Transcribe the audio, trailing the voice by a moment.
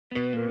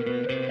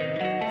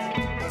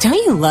Don't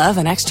you love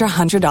an extra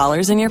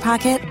 $100 in your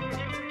pocket?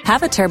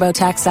 Have a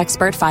TurboTax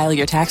expert file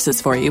your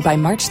taxes for you by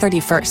March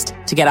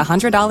 31st to get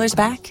 $100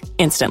 back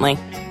instantly.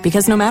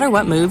 Because no matter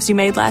what moves you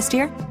made last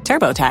year,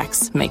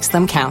 TurboTax makes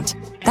them count.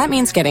 That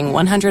means getting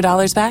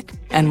 $100 back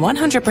and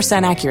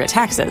 100% accurate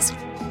taxes,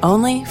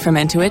 only from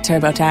Intuit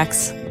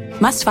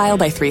TurboTax. Must file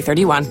by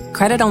 3/31.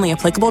 Credit only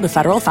applicable to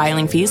federal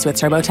filing fees with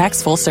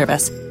TurboTax full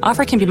service.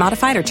 Offer can be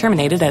modified or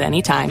terminated at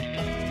any time.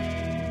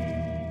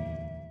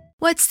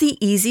 What's the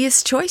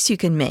easiest choice you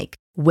can make?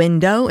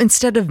 Window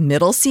instead of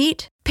middle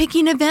seat?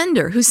 Picking a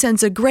vendor who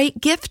sends a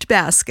great gift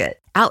basket?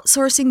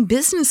 Outsourcing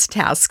business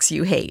tasks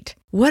you hate?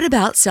 What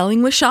about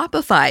selling with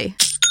Shopify?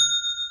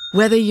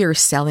 Whether you're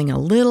selling a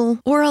little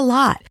or a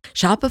lot,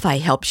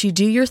 Shopify helps you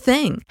do your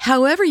thing,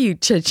 however you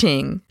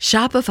cha-ching.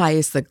 Shopify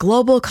is the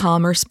global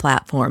commerce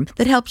platform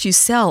that helps you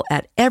sell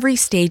at every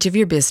stage of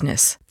your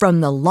business.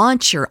 From the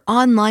launch your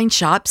online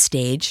shop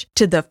stage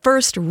to the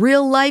first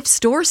real-life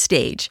store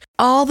stage,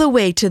 all the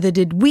way to the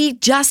did we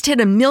just hit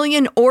 1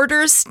 million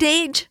orders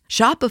stage.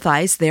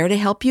 Shopify's there to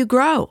help you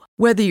grow.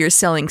 Whether you're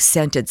selling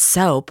scented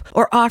soap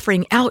or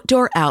offering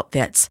outdoor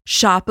outfits,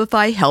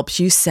 Shopify helps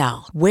you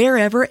sell.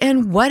 Wherever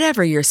and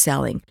whatever you're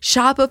selling,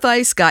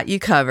 Shopify's got you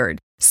covered.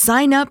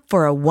 Sign up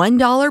for a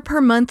 $1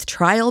 per month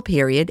trial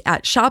period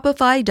at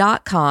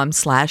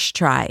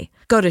shopify.com/try.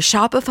 Go to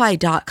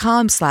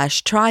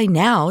shopify.com/try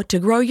now to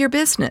grow your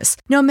business,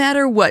 no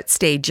matter what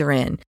stage you're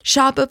in.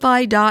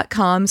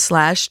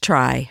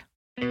 Shopify.com/try.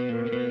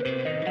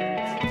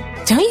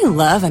 Don't you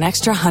love an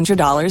extra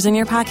 $100 in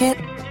your pocket?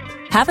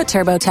 Have a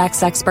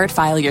TurboTax expert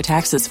file your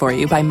taxes for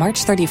you by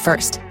March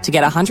 31st to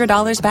get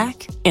 $100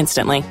 back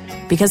instantly.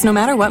 Because no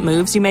matter what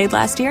moves you made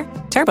last year,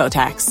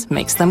 TurboTax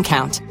makes them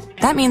count.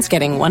 That means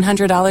getting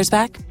 $100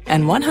 back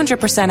and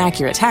 100%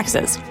 accurate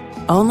taxes,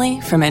 only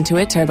from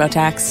Intuit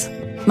TurboTax.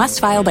 Must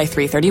file by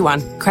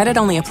 3/31. Credit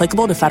only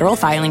applicable to federal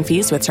filing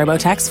fees with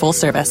TurboTax full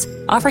service.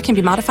 Offer can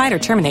be modified or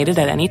terminated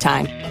at any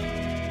time.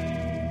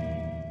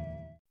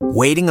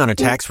 Waiting on a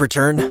tax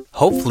return?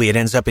 Hopefully it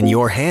ends up in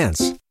your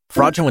hands.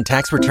 Fraudulent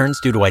tax returns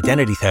due to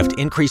identity theft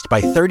increased by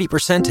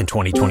 30% in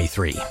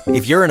 2023.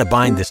 If you're in a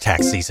bind this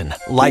tax season,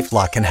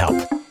 LifeLock can help.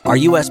 Our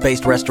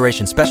U.S.-based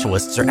restoration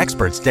specialists are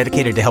experts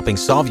dedicated to helping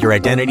solve your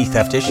identity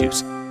theft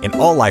issues. And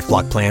all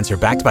LifeLock plans are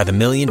backed by the $1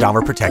 Million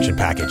Protection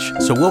Package.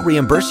 So we'll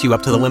reimburse you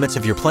up to the limits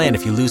of your plan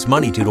if you lose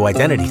money due to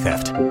identity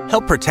theft.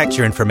 Help protect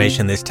your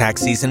information this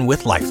tax season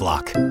with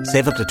LifeLock.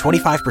 Save up to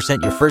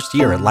 25% your first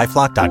year at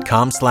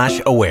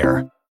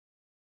LifeLock.com/aware.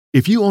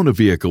 If you own a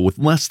vehicle with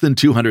less than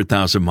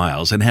 200,000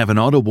 miles and have an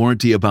auto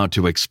warranty about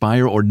to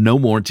expire or no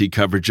warranty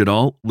coverage at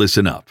all,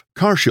 listen up.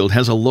 CarShield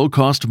has a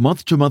low-cost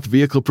month-to-month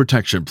vehicle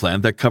protection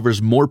plan that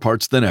covers more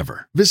parts than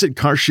ever. Visit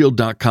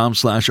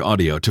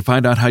carshield.com/audio to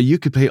find out how you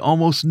could pay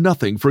almost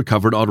nothing for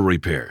covered auto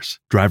repairs.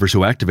 Drivers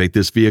who activate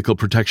this vehicle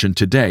protection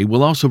today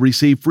will also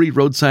receive free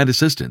roadside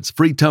assistance,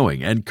 free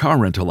towing, and car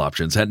rental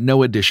options at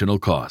no additional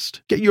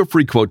cost. Get your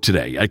free quote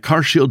today at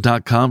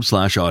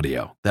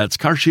carshield.com/audio. That's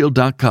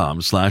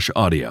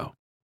carshield.com/audio.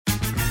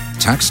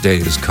 Tax day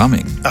is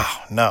coming. Oh,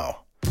 no.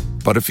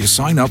 But if you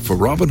sign up for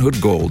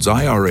Robinhood Gold's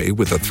IRA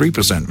with a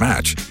 3%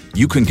 match,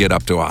 you can get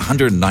up to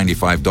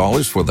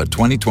 $195 for the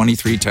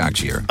 2023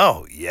 tax year.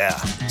 Oh, yeah.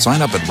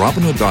 Sign up at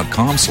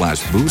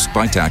Robinhood.com/boost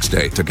by tax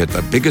day to get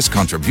the biggest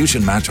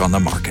contribution match on the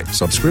market.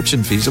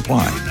 Subscription fees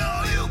apply.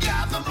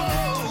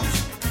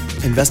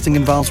 Investing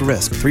involves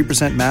risk.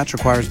 3% match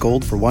requires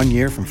gold for 1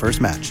 year from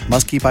first match.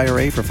 Must keep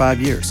IRA for 5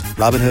 years.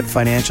 Robinhood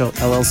Financial,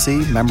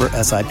 LLC, member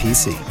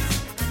SIPC.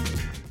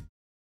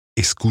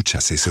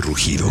 ¿Escuchas ese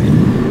rugido?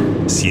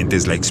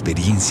 ¿Sientes la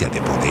experiencia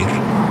de poder?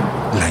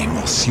 ¿La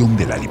emoción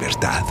de la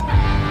libertad?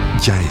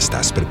 Ya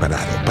estás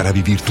preparado para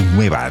vivir tu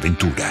nueva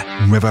aventura.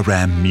 Nueva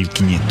Ram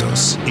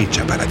 1500,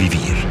 hecha para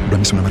vivir.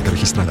 Ram es una marca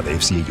registrada de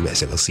FCA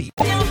US LLC.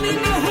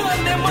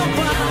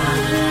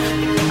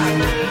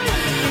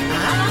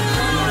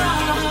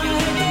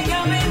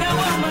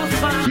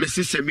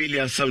 Mrs.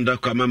 Emilia Samda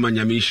Kwamama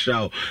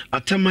Nyamishrao,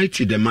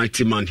 Atamaiti the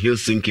mighty man,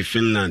 Helsinki,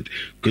 Finland.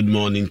 Good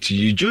morning to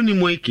you. Johnny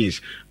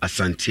Moikins,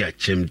 Asantia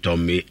Chem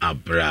Tome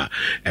Abra,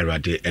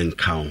 Erade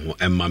Enkao,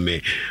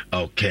 Emame.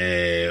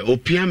 Okay,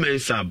 Opiamen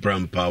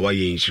Sabrampa,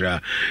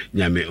 Wayinshra,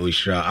 Nyame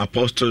Unshra,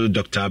 Apostle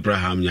Dr.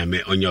 Abraham,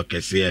 Nyame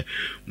Onyokese,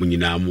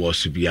 Muninam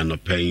was to be an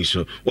opinion.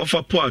 So, what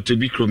for poor to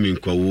be crumbing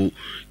Kwawu,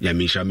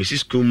 Nyamisha,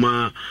 Mrs.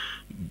 Kuma.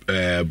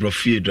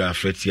 Brofidra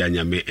Fretia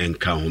Nyame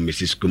Enka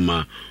Mrs.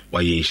 Kuma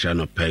Wayinsha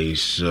no pain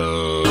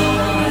so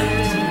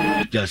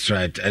that's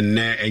right and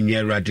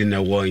enye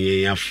radina won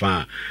ye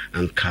afa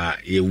anka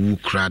ye wu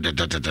kra da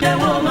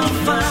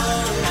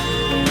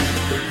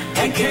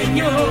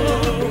enkenyo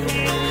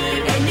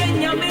enye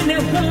nyame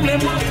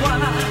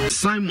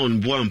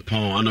Simon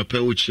Boampon Anopa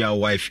Bosuo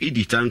wife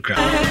Edith Ankra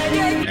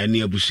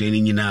Eni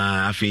abuseni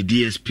nyina afi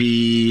DSP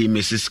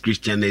Mrs.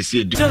 Christian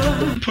Esiedu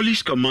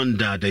Police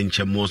Commander the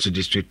Nchemoso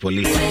District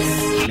Police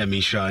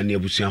Yamisha Eni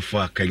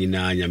abusiafo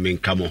akanyina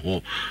nyamenkamo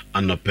ho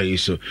Anopa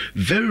so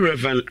Very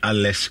Reverend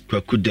Alex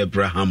Kwaku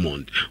Deborah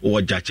Hammond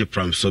or Jache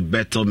Pram so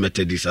Bethel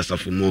Methodist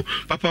Asafumo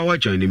Papa wa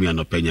join me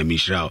Anopa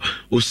Nyamisha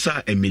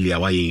Osa Emilia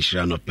wa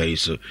yinshira Anopa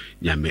so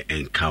nyame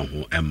enka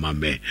ho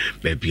emame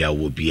bebia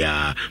wo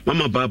bia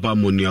Mama Baba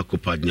Monia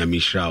Kupad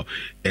Nyamisha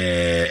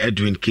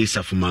Edwin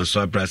Kesa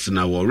Fumanso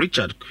Abrasina wo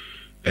Richard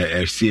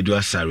Siedu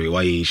Asari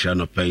wa yinshira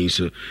Anopa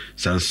so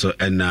sanso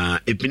ena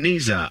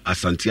Ebenezer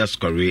Asantia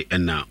Skore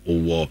ena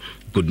owo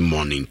good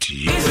morning to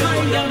you.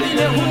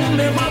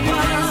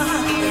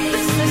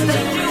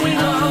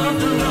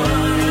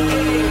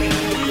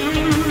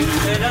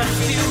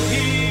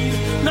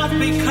 Not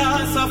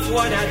because of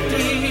what I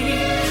did.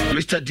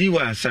 Mr.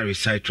 Diwa Asari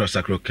Citrus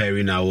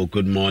Akrokari now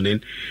good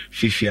morning.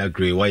 Fifia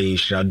Gray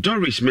Wayinsha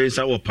Doris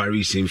Mensa wa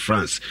Paris in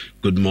France.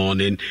 Good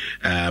morning.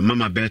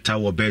 Mama Beta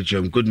wa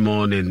Belgium. Good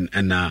morning.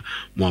 And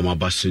Mama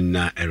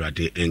Basuna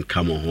Erade en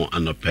Kamoho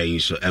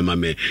Anopa so Emma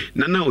me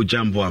Nana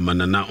Ojambo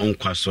Amanana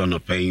Onkwaso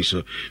Anopa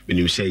so when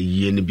you say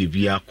Yen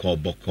Bibia ko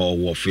boko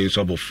wo fins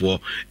before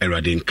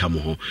Erade en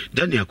Kamoho.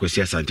 Daniel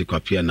Kwesia Santi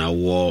Kwapia na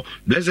wo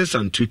Blessed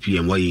and 2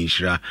 p.m.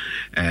 Wayinsha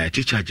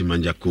teacher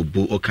Jimanja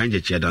Kubu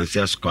Okanje Chia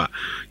Dansia Squad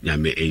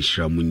Nyame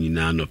Enshra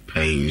Munina no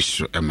pain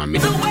so Emma me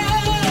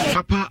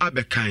Papa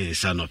Abekan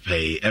son of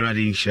pay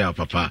Erade Enshra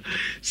Papa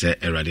say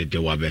Erade de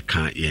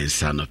Wabeka yen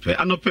son of pay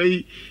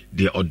Anopa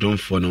de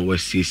Odonfo no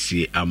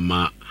wasiesi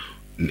ama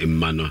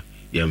mmano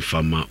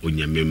yemfama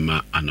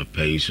onyamema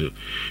Anopa so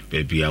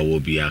baby a wo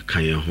bia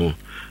kan ho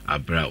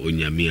abra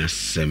onyame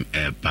asem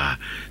eba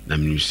na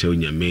mnuse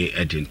onyame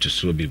edin to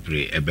so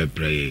bebre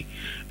ebebre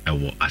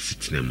ewo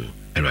asetenemo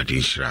Erade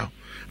Enshra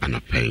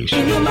Anopa so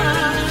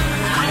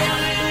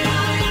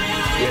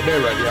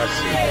Erade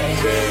ase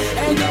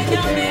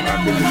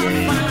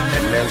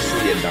enenso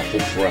ye da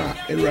fofora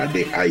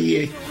Erade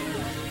aye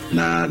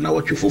na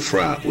watwe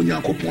fofora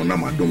onyankopon na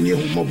madom ye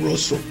humobro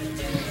so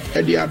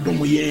e de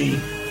adom yen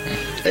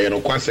e no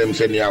kwasem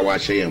se ne a wa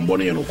hye yen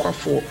bone ye no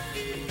kwafo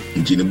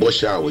ntini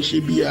bosha a wo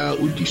hye bia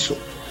odiso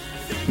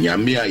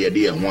nyame a ye de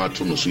ye ho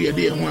ato no so ye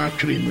de ye ho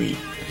atwere no yi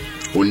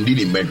ondi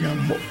ni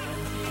medwambo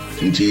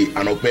nti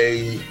Anopa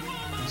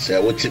se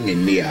wotimi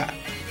ne a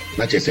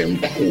na chese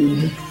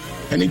nkom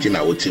ani nti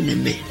na wotimi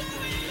ne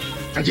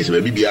a chese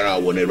ba bibiara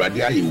wo na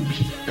Erade aye obi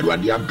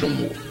Erade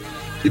adom wo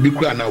ebi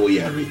kura na wo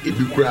yare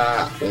ebi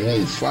kura ho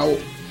mfa wo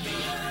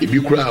ebi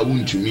kura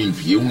wuntumi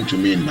mfie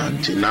wuntumi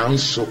nante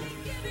nanso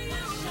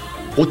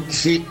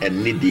oti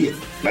enide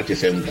na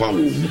chese nkwa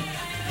wo mu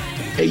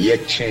eye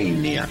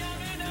chain ne a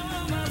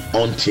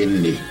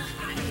ontinne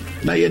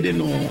na yede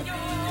no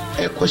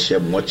ekohye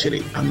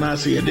mochire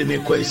anase yede ne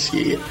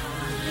kwasie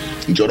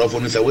njorofo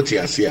no se woti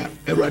ase a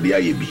Erade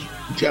aye bi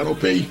nti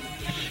Anopa yi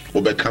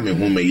obeka me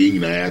ho ma ye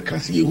nyina ya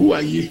kase yehu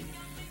aye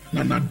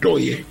na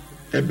nadoye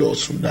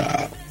edosu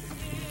da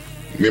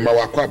mema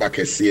wakwa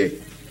bakese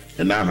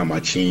na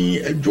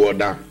ahamachi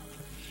adwoda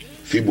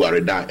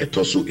February da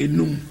etoso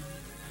enum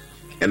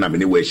ena me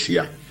ne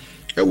wahia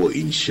ewo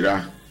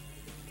Inshira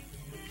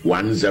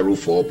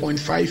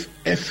 104.5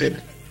 FM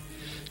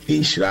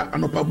Inshira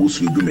Anopa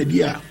Bosuo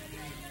dumedi a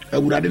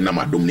awurade na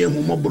madom ne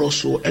humobro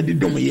so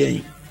edidom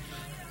yen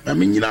na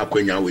me nyina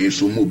akwanya we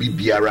so mo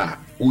bibiara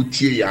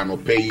otie ya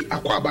Anopa yi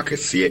akwa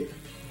bakese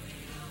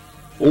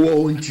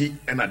owo nti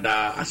ena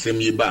da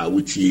asem yi ba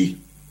otie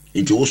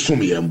nti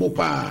wosum ye mbo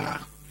pa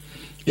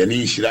ye ni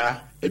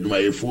Inshira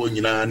edumayefo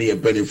nyina ne ye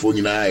panifo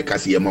nyina e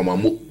kase ye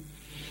mamamo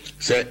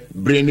se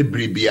brain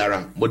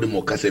biara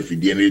modemo kase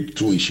fidie ne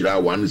tu Inshira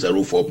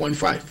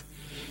 104.5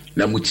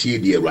 na mutie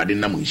de Erade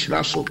na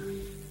Inshira so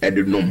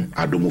edinom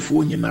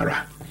adomofo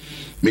nyinara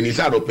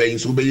minisa Anopa yi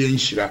so be ye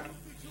Inshira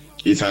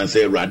isan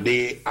se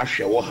Erade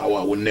ahwe wo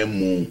hawa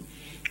wonemu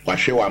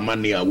wahwe wa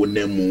mane a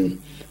wonemu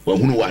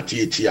wahunu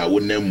watieti a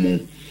wonemu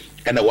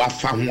ena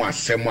wafa ho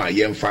asem a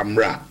yemfa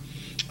mra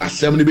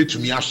asem ne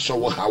betumi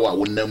aso hawa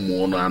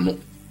wonemu no ano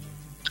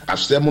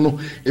asem no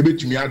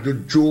ebetumi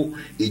adojo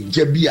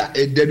eja bi a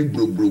edari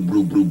bro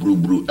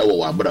ewo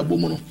wa brabo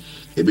mu no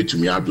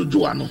ebetumi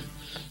adojo ano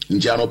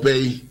nji Anopa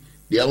yi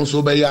de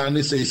onso be ya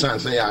ne sei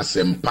sanse ya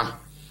asempa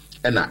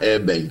ena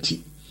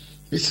ebenti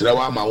esira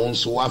wa ma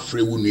wonso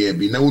wafre wunua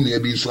bi na wunua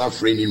bi so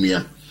afre ni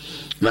nua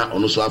na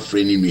ono so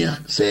afre ni nua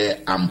se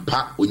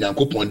ampa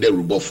onyankopon de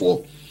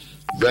rubofo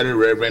Very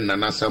Reverend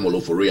Nana Samuel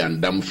Ofori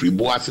and Dam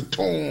Fribo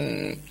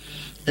aseton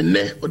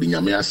enne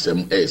odinyame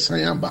asem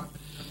sayamba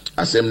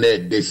asem na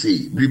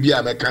desi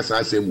bibia meka sa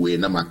asem we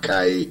na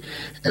makai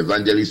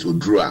evangelist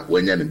Odrua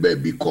wenya ne ba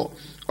bi ko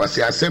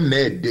wase asem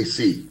na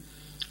desi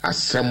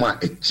asem a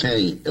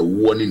echen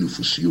ewo ne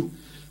nufusuo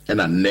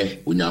ena ne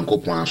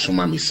onyankopon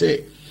asoma me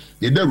se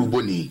ne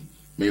daruboni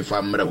me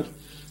fa mrew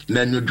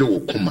na nyodwo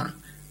wokuma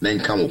na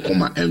nka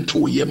wokuma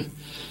ento yem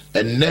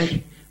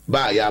enne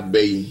ba ya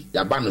bai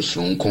ya ba no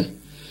sonko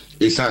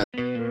isa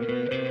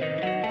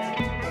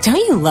Don't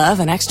you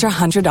love an extra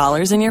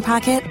 $100 in your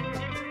pocket?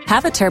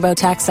 Have a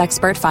TurboTax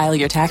expert file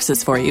your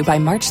taxes for you by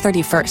March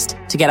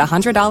 31st to get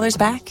 $100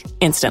 back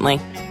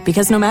instantly.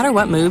 Because no matter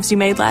what moves you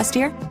made last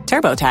year,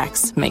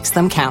 TurboTax makes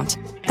them count.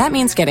 That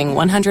means getting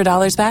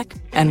 $100 back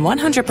and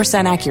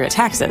 100% accurate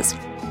taxes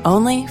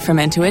only from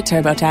Intuit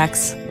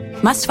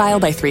TurboTax. Must file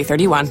by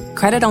 3/31.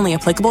 Credit only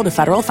applicable to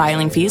federal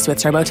filing fees with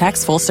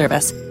TurboTax full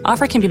service.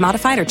 Offer can be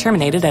modified or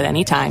terminated at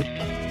any time.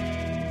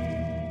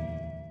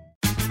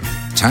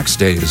 Tax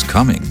day is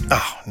coming.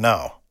 Oh,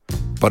 no.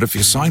 But if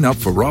you sign up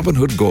for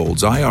Robinhood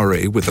Gold's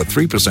IRA with a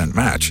 3%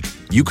 match,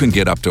 you can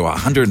get up to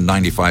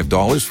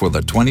 $195 for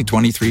the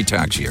 2023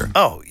 tax year.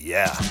 Oh,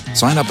 yeah.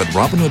 Sign up at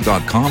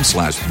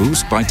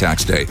Robinhood.com/boost by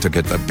tax day to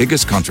get the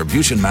biggest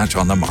contribution match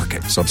on the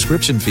market.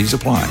 Subscription fees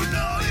apply.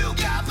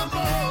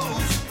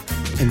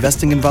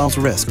 Investing involves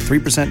risk.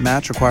 3%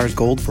 match requires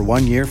gold for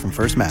 1 year from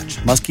first match.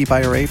 Must keep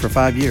IRA for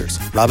 5 years.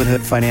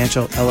 Robinhood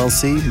Financial,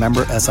 LLC,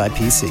 member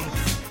SIPC.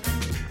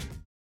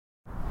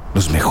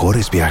 Los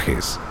mejores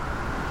viajes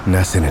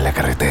nacen en la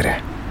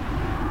carretera,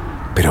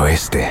 pero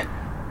este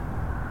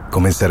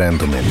comenzará en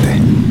tu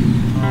mente.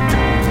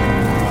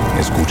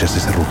 ¿Escuchas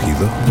ese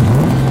rugido?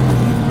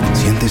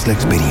 ¿Sientes la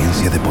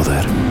experiencia de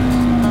poder?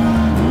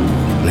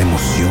 ¿La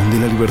emoción de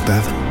la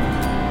libertad?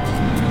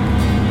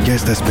 Ya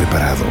estás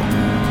preparado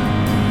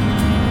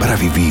para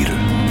vivir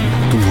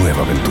tu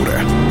nueva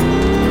aventura.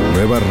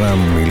 Nueva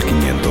RAM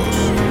 1500.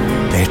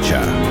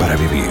 Hecha para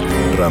vivir.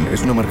 RAM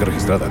es una marca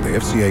registrada de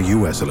FCI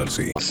US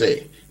LLC.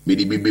 Say, me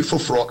di bibi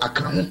foforo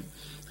aka ho.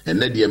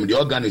 Enne de me di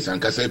organize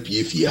ankasa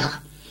PFI ha.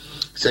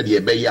 Said ye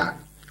be ya,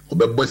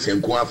 obebbo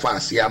senku afa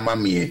ase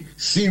amame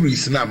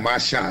series na ma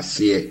sha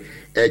ase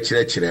e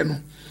kire no.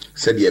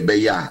 Said ye be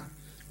ya,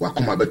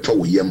 wakoma beto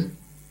wo yam.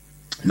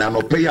 Na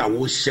no pay a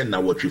wo hye na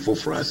wotwe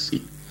foforo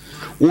ase.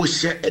 Wo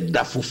hye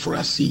eda foforo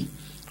ase.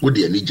 Wo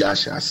de ani ja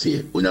sha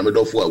ase.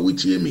 Onyamedofo a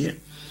wotie me.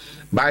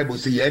 Bible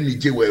say ye ni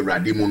je we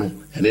awurade mu no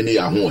ene ne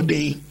ya ho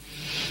oden.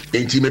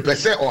 Enti me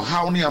pese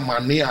ohaw ne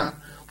amane a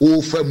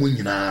wo fa mu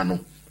nyina no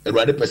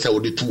awurade pese wo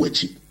de to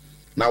wachi.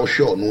 Na wo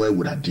hwe ono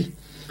awurade.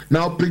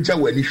 Na wo pagya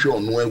wani hwe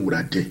ono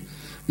awurade.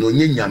 Na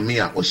onye nyame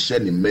a ohye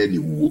ne mani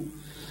wuo.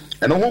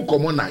 Eno ho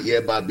komo na ye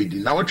ba bedi.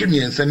 Na wo twe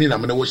miensa ni na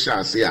me wo hye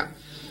ase a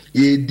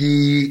ye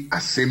di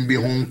asembi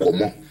ho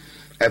nkomo.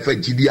 Efa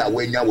gidi a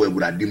wanya wo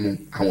awurade mu,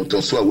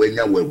 ahotoso a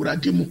wanya wo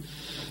awurade mu.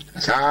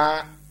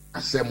 Saa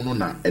asem no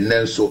na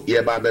enenso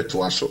ye ba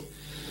beto aso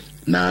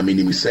na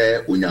minimi se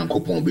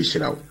onyankopon be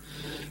hyirawo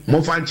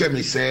mo fa nche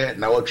mi se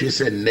na wotwe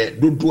se ne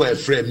dodo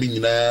efre mi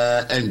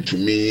nyina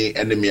antumi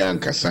ene mi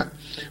ankasa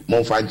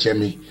mo fa nche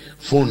mi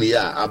phone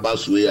ya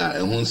abaso ya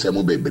ehun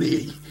nsem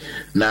bebre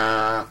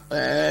na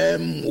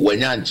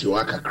wanya nche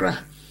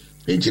wakakra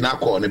enjina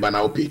ko ne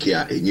bana opeke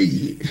a enye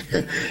yi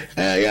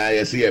ya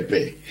yesi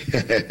epe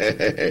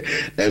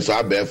enso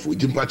abefu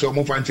jimpacho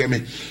mo fanche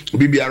me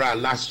bibiara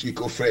last week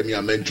of frame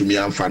ya mentumi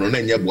amfa no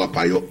na nye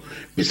boapayo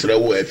misre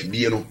wo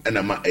afidie no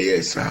na ma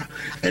eyesa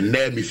and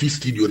na mi fi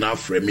studio na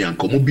frame ya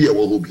nkomo bia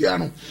wo hobia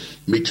no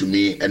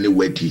metumi ene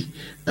wadi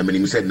na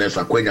menim said na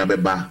so akwanya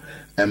beba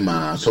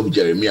ema so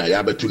Jeremia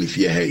ya betu ni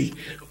fie hei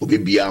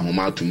obibia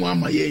homa atumu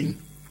amayen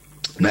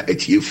na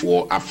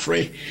etiefo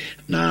afre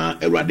na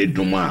erade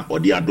dom a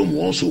odi adom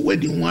won so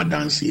wedi ho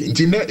adanse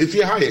nti na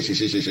efie ha ye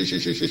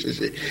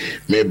hye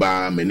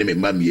meba me ne me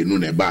ma mienu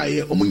na ba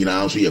ye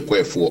omunyina so ye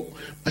kwefo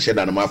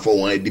asheda na mafo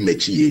won edi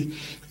machie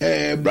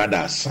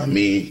brother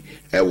Sami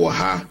ewo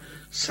ha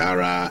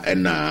Sarah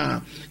and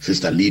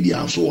sister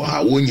Lydia so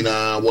ha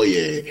wonyina wo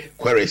ye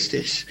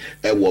choristers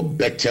ewo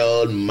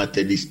Bethel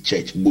Methodist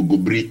Church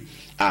Bugubri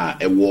a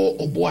ewo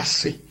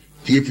Oboase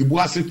fi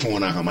Boase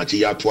tona ha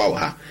machi ya to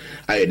ha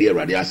aye de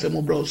erade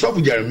asem bro so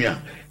for Jeremia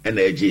and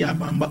eji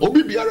abamba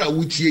obi biara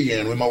wutie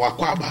yen no ma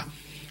wakwa aba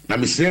na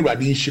mesre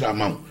erade nhira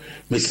ma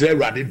mesre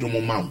erade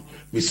dom ma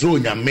mesre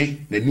onyame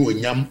na ni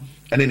onyam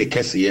ene ne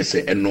kese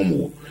yese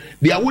enomo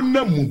dia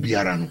wonnam mu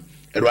biara no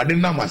erade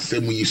nam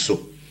asem yi so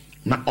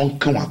na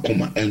onka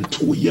wakoma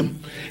ento yam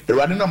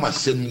erade nam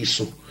asem yi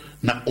so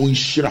na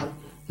onhira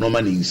no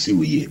ma ne nsi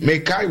oye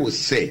mekai wo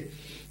say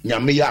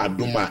nyame ya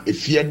adoma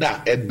efie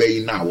da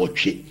ebei na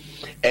wotwe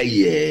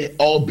eye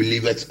all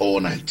believers all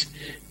night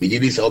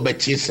Mijidi sa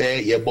obeti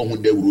se ye bo hu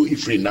dewuru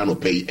ifri na no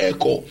pay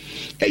echo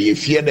eye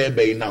fie da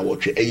ebei na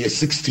wotwe eye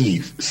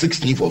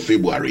 16th of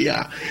February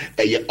ya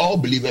eye all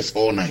believers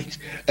all night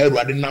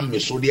erade nam me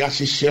so de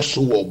ahihye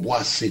so wo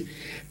boase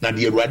na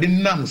de erade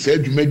nam sa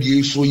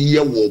adwumadi so ye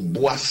wo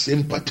boase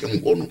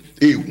mpatem ho no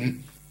ehu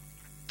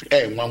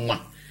nwanwa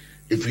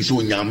ifri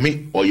so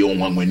nyame oye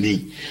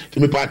onwamani to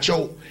me pa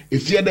chew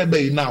ifie da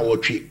ebei na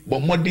wotwe bo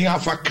modin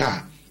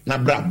afaka na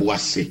bra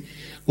boase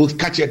o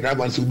catch a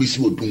driver and so be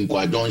see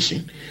Odunkwa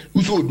Junction.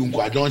 We saw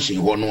Odunkwa Junction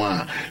hono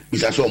a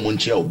bisa so mo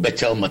nche o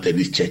Bethel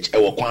Methodist Church e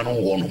wo kwan no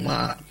hono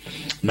ma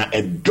na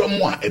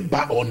edomo a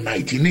eba all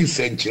night ni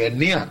senche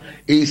ne a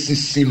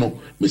esisi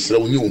no mesra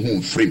onye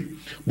ohun frame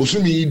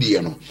bosumi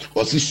yidie no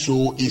o si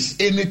so is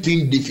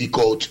anything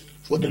difficult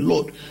for the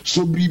Lord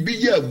so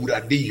bibi ya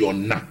awurade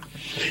yona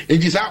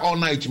enjisa all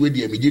night we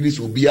die megidi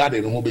so bia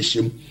de no ho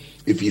behiem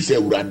if you say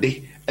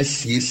awurade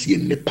asiesie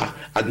nepa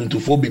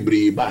aduntofo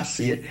bebree ba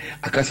ase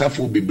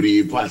akasafo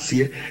bebree ba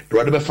ase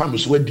Awurade be fam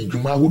so adi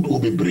dwuma hodo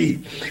bebree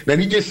na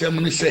ni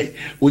gesem ne say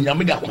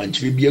onyame da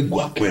kwankyere bi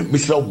agu akwan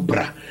misra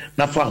obra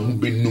na fa ho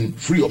benum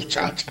free of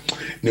charge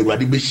na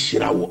Awurade be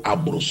hyira wo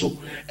aboro so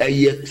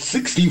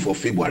 16th of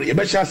February ye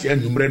be sha ase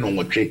anumre no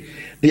nwotwe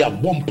na ya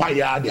bompa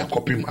ya de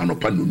akopim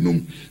anopa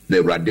nunum na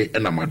Awurade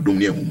na madom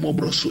ne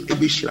ehumobro so e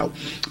be hyira wo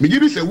me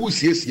gibi se wo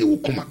siesie wo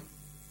koma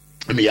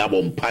me ya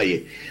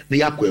bompaye na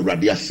yakọ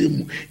Awurade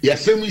asemu ya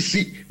asemu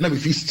si na me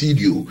fi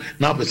studio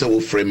na pese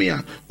wo frame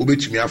ya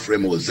obetumi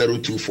aframe wo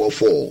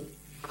 0244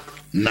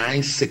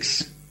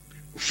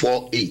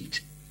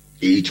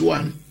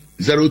 964881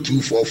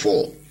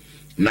 0244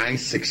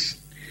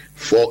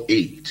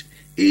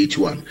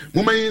 964881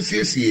 moma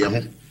yensiesie ye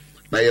ho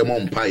na ye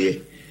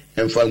mompaye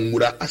emfa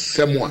nwura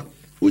asemu a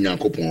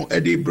onyankopon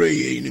ede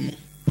breye ni mu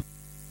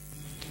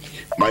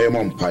ma ye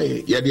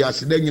mompaye ye de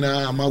aseda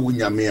nyina ma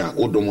wonyame a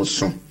odom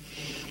so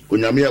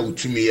onyame a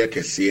utumi ye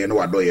kese na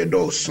wado ye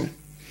dɔɔso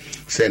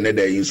se ne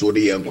da yin so de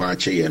ye nkwa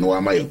ache ye na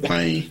wa ma ye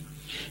kwan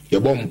ye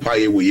bɔ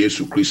mpae wo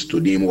Yesu Kristo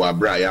dim wa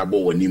bra ya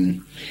bɔ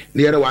wanim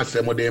ne yere wa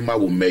asɛm de ma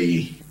wo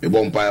mai me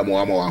bɔ mpae mo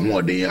ama wa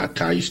ho de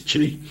atais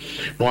kyiri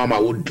na wa ma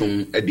wo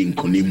dum edi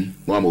nkonim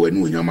na wa ma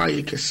wani onyama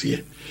ye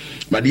kese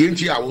ma de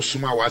enti a wo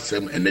soma wa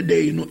asɛm ene da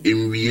yi no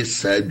enwie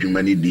sa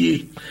adwuma ne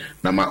die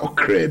na ma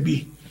okra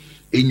bi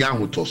enya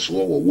hotoso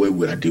wo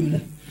Awurade mu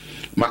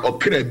ma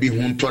okra bi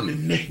hu nto ne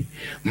ne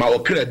ma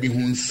okra bi hu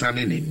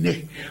nsane ne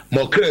ne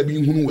ma okra bi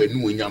hu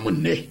wani onyam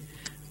ne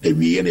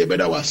ewiye na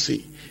ebeda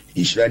wase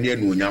inshira ne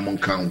anu onyam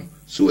nkan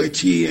so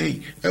atie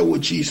yen ewo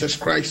Jesus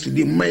Christ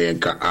di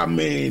mayenka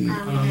amen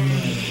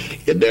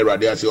ye de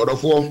Awurade ase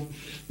odofo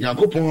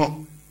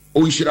Yakopon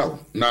o nshira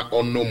na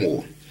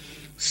onomo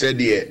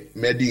said ye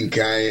medi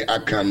nkan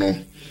aka no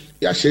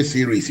ya hye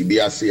series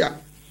bi ase a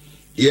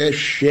ye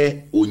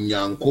hwe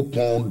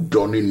Onyankopon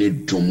doni ne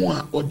domo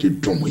a ode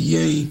domo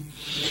yen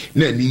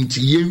na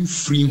ninti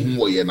yemfiri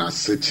hu ye na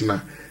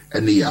setina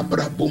ene ya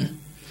brabom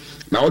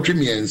na otwe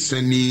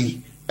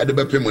miensani ede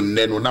bepem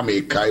nne no na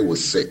me kai wo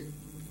se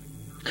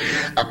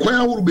akwan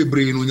awuru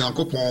bebre no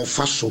Onyankopon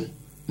fa so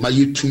ma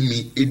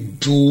yetumi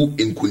edu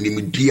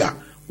enkunimdia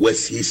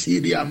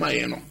wasiesie dia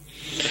amaye no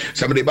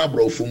somebody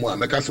babro fumu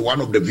ameka say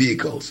one of the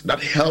vehicles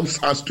that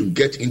helps us to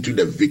get into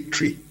the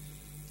victory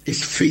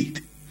is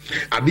faith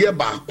abia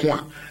ba ko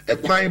a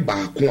ekwan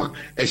ba ko a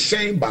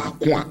ehyen ba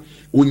ko a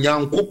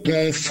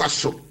Onyankopon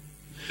faso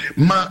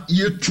ma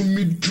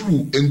yetumi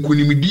duru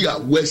enkunimdi a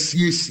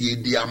wasiesie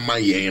di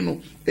amaye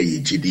no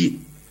eyegidi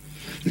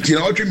nti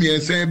na otwe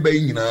miense ba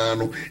nyina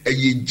no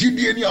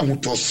eyegidi ni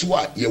ahotoso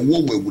a ye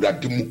wo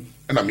Awurade mu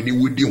na me ni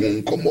wodi ho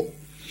nkomo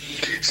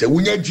se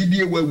wunya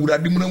gidie wo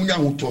Awurade mu na wunya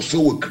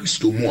ahotoso wo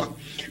Kristo mu a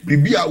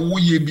bibia wo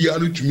ye bia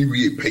no tumi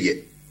wie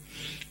peye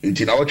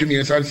nti na otwe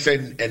miense se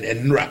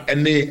enra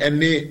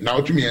ene na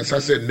otwe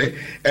miense se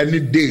ne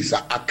days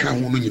aka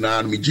ho no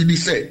nyina no me gidi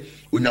se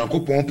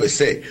Onyankopon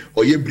pese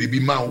oye bribi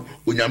mawo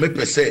onyame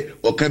pese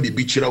oka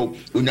bibi kirawo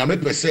onyame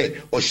pese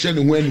ohye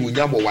ne ho anu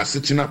onyamo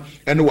wasetina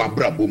ene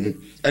wabrabo mu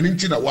ene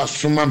nti na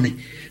wasoma me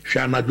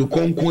hwa na do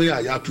konkon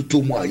a ya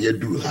toto mu a ya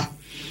duru ha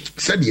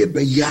se de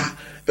be ya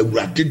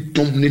Awurade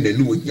dom ne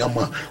nanu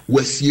onyama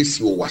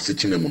wasiesie wo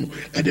wasetina mu no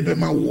ede be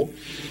ma wo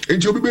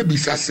enti obi be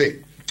bisa se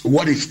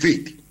what is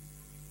faith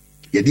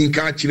ye din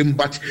ka chirim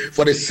but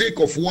for the sake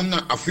of one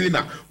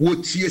afena wo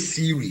tie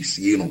series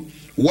you know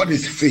what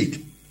is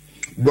faith.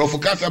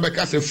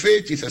 Because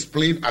faith is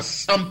explained as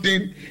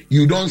something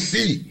you don't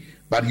see,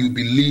 but you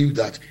believe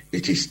that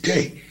it is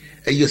there.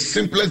 And your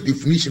simplest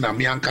definition of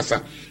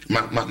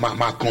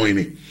ma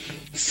coin.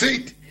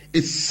 Faith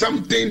is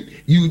something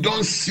you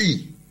don't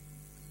see,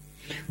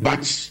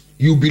 but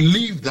you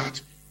believe that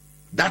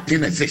that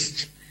thing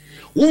exists.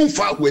 One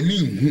far when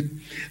you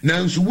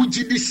now which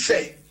did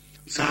say,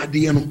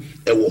 Sadiano,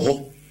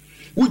 ewo,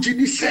 which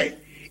did say,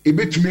 a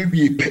bit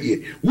maybe a pay,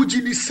 which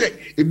did say,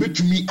 a bit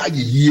to me a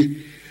year.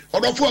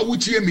 Odofo a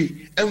wuchie me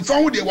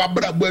emfa ho de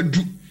wabra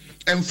badu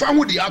emfa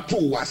ho de ato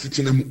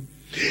wasetena mu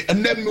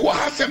and then me wa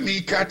hase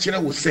me ka kire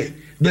wo say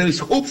there is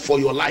hope for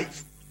your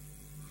life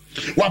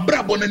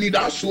wabra bonani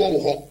da so wo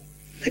ho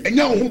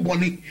enya ho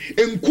boni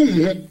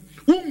enkum ho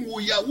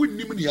wunwu ya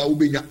wunnim ne ya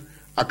wobenya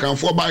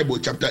akanfo Bible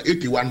chapter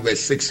 81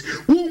 verse 6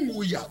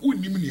 wunwu ya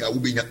wunnim ne ya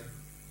wobenya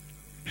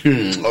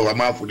over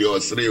ma fu de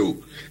osreo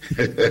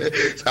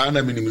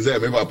sana minimize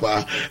me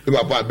papa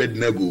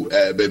bednego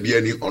baby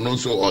ani ono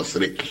so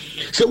osre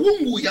se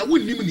wungu ya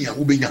wonnim ne ya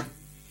wobenya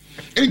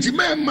enti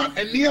mema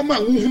eniema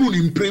wuhunu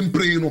ni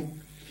mprempre no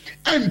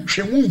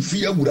antwe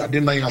wonfi Awurade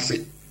nan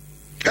ase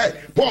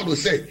Paul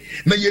say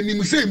na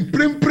yenim se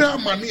mprempre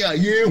amane a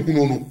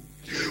yehunu no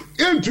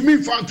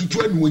entumi fa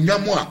ntutu anu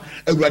onyamo a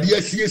Awurade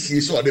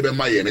asiesie so ode be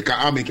ma ye ne ka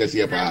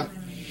amekese pa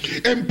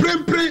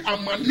emprempre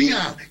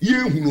amania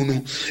yehunu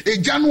no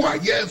ejanu a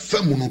ye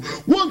famu no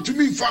want to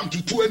me fam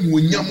to anu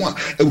onyam a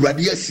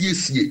Awurade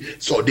asiesie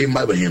so de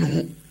ma be no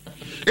ho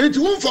enti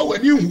won fa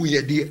wani hu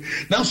ye de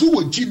na so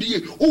wo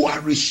gidie o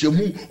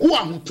arehemu o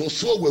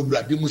ahotoso wo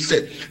Awurade mu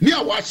se ne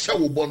a wa hye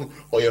wo bo no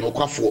oye no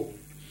kwafo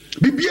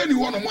bibia ni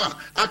wono ma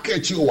aka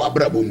echi o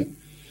abrabo mu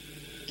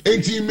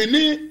enti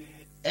mene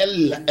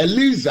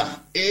Eliza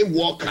a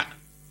Walker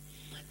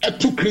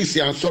etu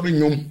Christian sorry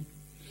nyom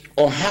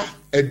oha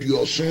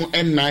aduoson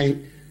enai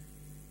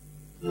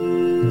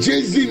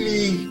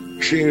jezini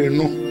hwere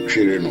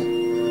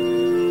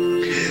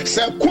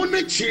se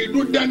kone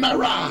chiru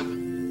denara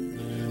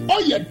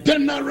oye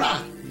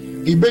denara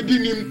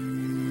ibedinim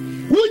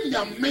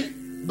wunyame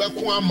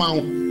beko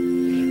amawo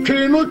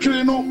hwere no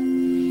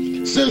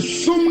se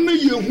sumne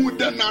yehu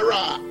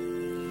denara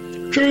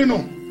hwere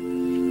no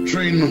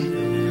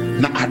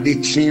na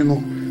adekyin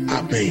no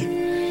aben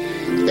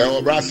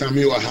bra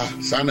sami wa ha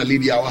sana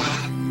Lydia wa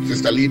ha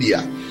sister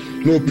Lydia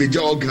no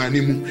peja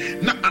organimu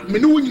na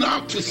mene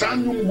wunyina to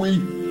sanum we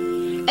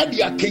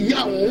ade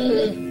akenya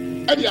wo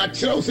ade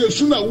akira wo se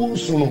suna wo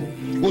nsu no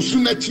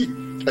osunachi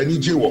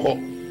anije wo ho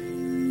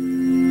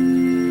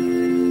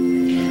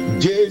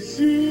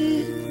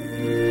Jesi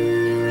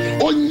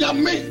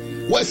onyame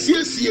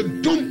wasiesie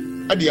dum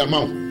ade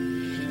amaw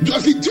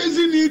josi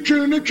Jesi ni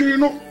twere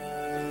no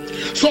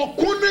so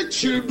kone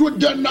chiru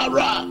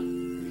denara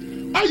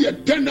aye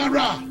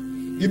denara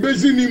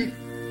ibezinim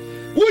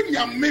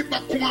wunyame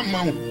bako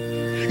amaw.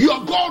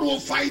 Your God will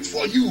fight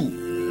for you.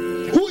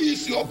 Who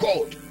is your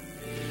God?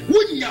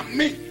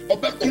 Wunyame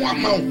obeko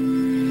amaw.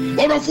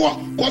 Orofo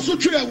koso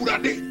twere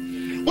awurade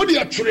odi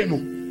atwere no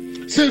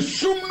se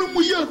sum no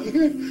mu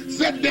yehu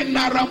se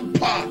denara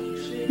mpa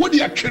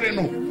odi atwere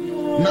no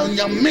na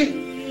nyame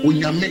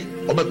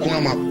obeko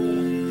amaw.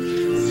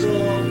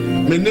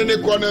 Menene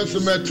kona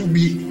nsema to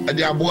be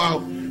ade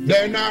aboa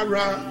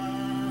denara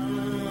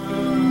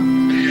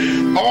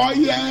oh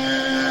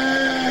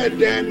yeah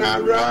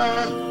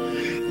denara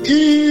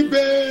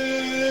ibezili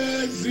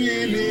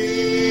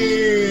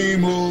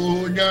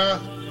monya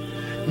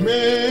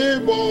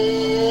mebo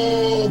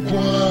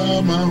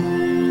kwama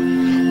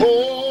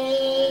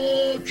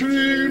oh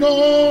trino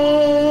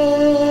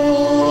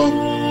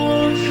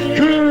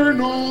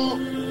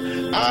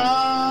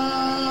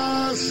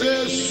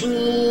asesu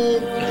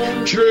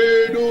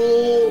trino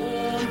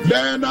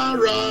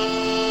denara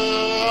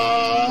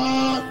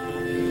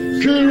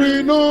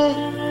trino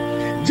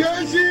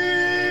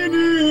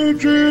jezini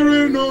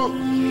trino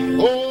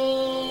oh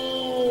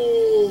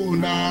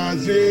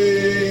naze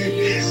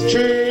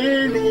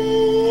trino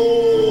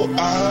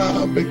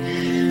abe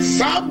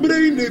sabre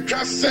ne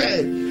twase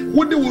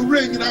wode wo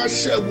ring na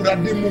hye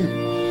awurade mu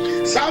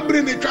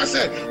sabre ne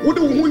twase wode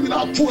wo hu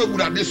nyina to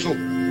awurade so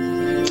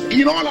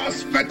in all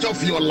aspects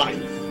of your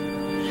life.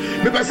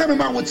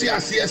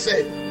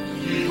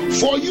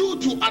 For you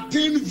to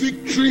attain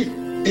victory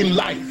in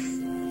life,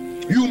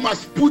 you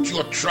must put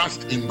your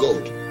trust in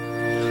God,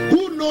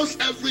 who knows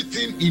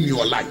everything in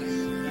your life.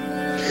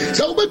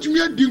 So what you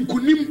mean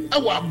dinkunim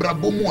awa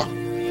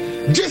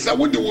brabomu just a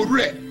wode wo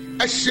re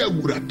a share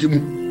wurade mu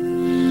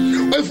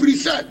every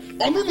said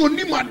onu no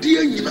nim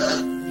ade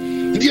nyina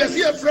dia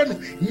se friend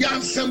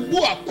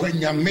nyansembu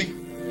akwanyame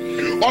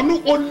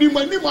onu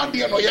onimanim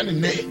ade no ye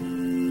ne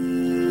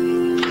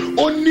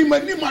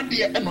onimanim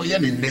ade no ye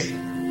ne.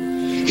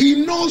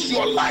 He knows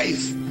your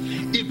life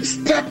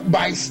step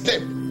by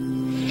step.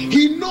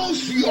 He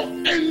knows your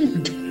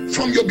end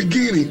from your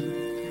beginning.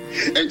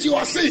 And you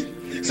are saying,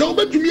 so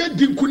you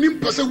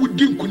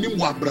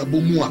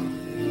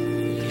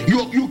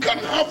can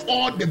have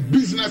all the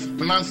business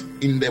plans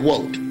in the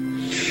world.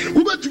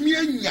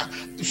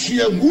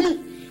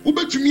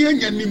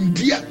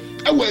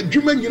 Ewa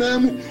adwuma nyina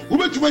mu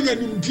obetuma nya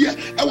nimdia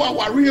ewa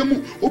aware mu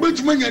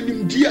obetuma nya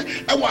nimdia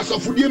ewa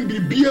asofodie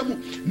mbibia mu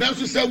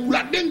nanso se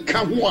wurade nka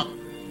ho a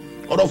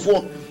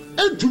odofo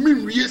entumi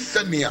nwie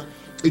senia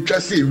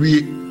etwa se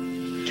wie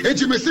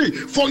enti me say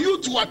for you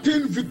to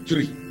attain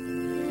victory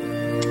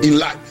in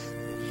life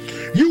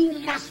you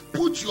must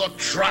put your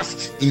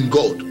trust in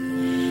God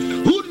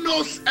who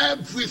knows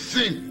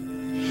everything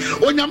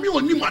onyame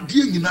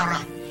onimade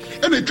nyinara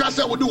ene etwa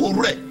se wode wo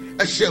re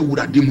ehye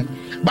wurade mu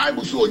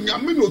Bible so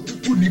nyame no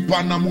tutu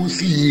nipa na mo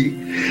si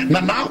na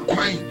na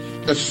kwan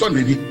eso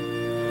nani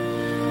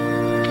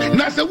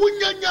na se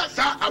wunyanya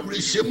sa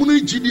awrehemu no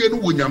gidie no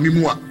wo nyame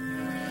mu a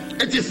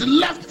it is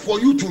left for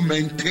you to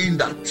maintain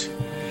that.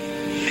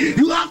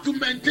 You have to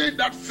maintain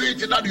that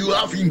faith that you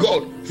have in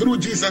God through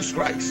Jesus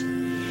Christ.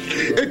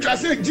 It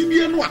was a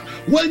gidie no a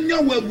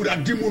wanya wa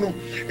wurade mu no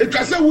it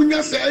was a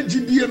wunya sa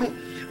gidie no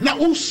na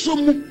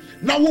usomu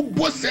na wo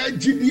bo sa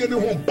gidie no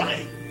ho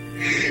ban.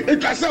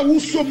 It was a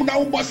usom na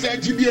wo sa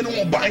gidie no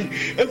ho ban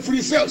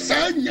every say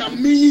sa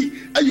nyame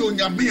ayo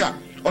nyame a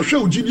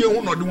ohwe gidie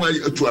ho no de wa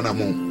atu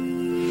anamo.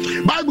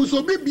 Bible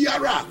so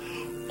bibiara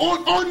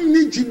on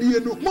ni gidie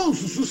no mo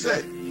susu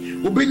say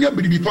obenya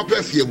biribi papa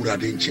afie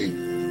awurade nchen.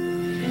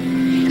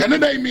 And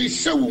then I may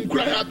say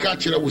unkra aka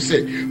kire wo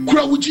say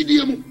kura wo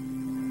gidie mu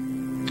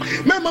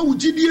mama wo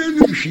gidie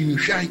no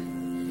hwinhwan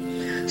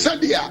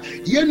sadia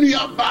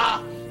yenua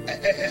ba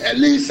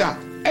Elisa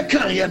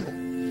eka ye no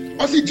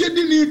o se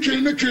gedi ni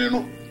twere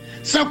no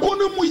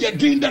sakono mu ye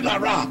din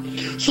danara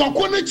so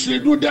kono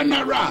chiredu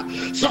danara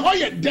so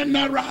oye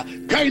danara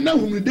kai na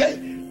hunu de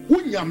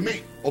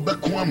wunyame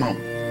obeko ama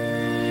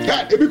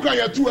Ebi kura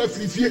ya tu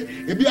afifie,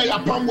 ebi ya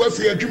pam wo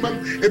afie adwumam,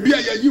 ebi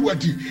ya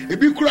yiwadi,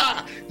 ebi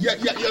kura ya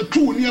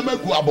tu niema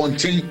gu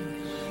abonten.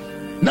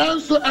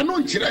 Nanso ano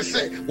nkyerɛ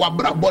sɛ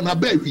wabra bɔ na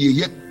ba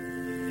wieye.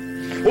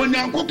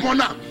 Onyankopɔn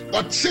na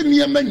ɔte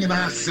niema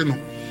nyina ase no.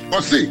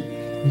 Ɔse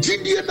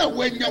gidie na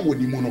wanya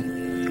woni mu no.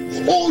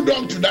 Hold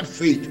on to that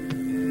faith.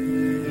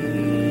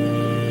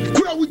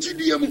 Kura wo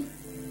gidie mu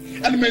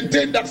and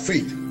maintain that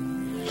faith.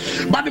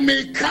 But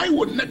may kai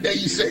would not dare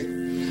say,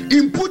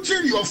 in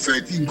putting your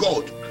faith in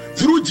God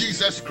through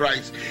Jesus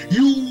Christ,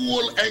 you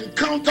will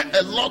encounter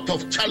a lot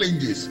of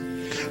challenges.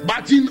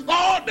 But in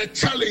all the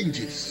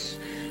challenges,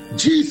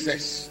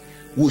 Jesus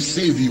will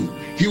save you.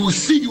 He will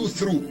see you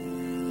through.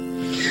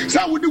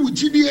 So would do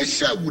GDA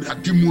share would have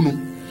Dimuno.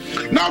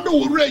 Now the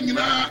rain in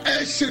our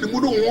share the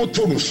Mudo won't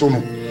turn sono.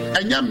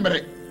 And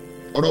Yambre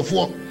or of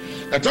war.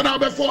 I turn out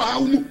before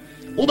how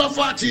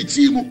Ubafati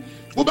Timu.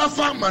 Oba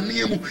fa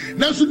maniemu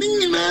na so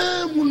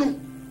nyina mu no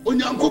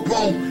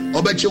onyankopon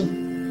obechew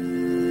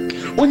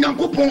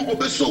onyankopon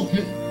obeso hu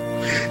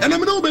ena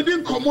me no obedi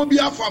nkomo bi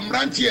afa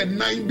mrantie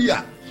enan bi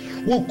a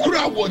wo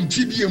kura won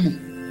gidie mu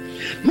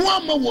no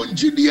ama won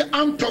gidie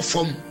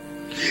antofom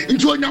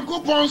nti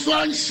onyankopon so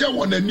anhye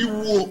won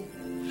aniwuo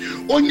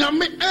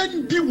onyame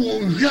andi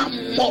won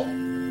hwammo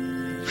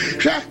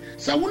hwe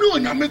sa woni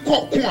onyame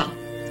kokko a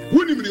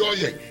woni mi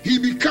oye he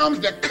becomes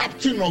the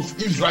captain of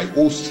Israel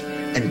host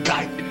and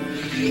guide.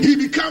 He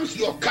becomes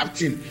your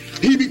captain.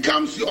 He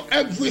becomes your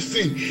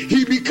everything.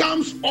 He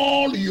becomes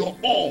all your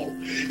all.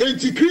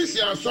 Enti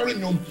Christian sorry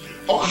no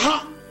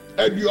oha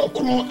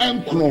eduokron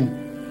enkron.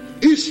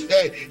 Is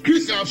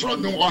Christian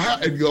sorry no oha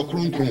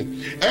eduokron kron.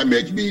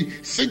 MHB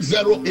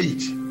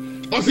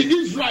 608. Of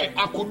Israel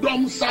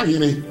akodom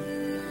sahene.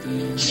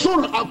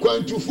 Sor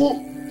akwantufo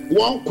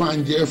won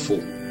kwanjefo.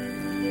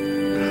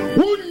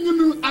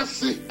 Wonyunu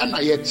ase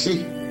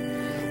anayete.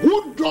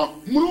 Wodo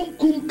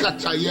murunkum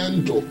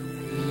katayendo.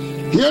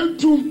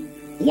 Yentum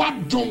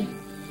wadom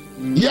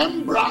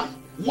yembra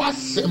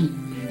wasem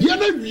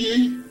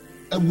yenawie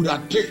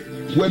awurade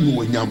wenu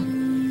onyam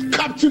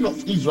captain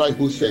of Israel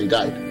who send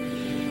guide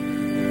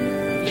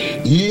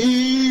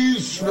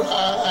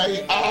Israel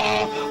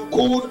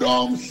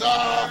akodom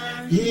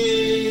sahini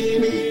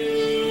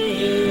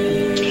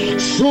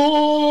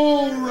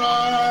sora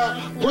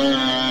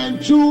when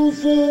two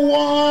for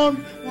one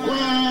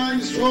when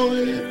so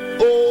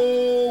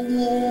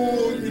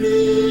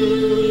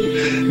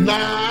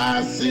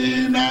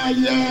Nasina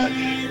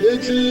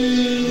eti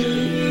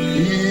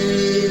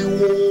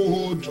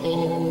iwoto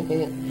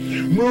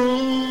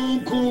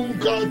munkum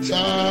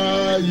katayendo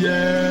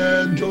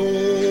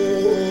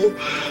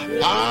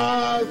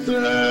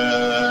after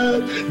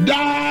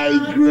thy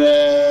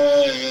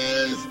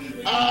grace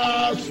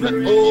after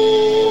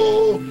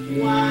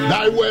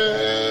thy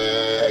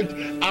word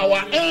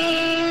our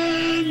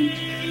end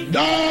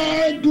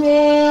thy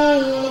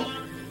glory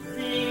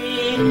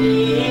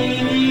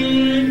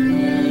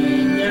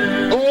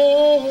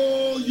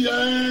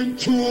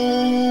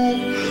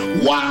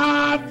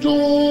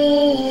Wado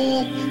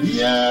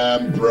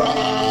yembra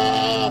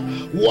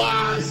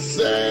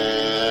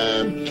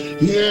wasem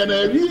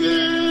yenewie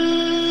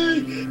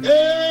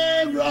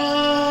erazine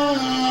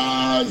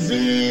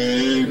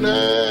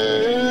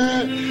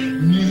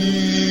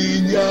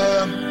ninya.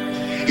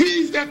 He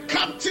is the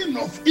captain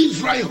of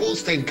Israel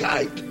host and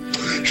guide.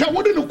 Sha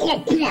wodi no ko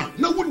kwa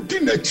na wodi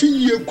na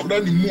chiye kura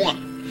ni mu a.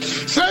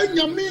 Say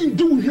nyame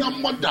ndu hwa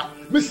moda.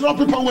 Mr.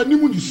 Papa wani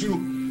mu nisuo.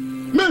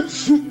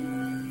 Mensu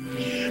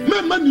the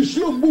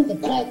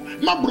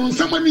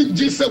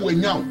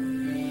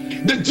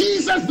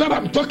Jesus that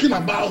I'm talking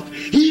about,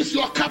 he is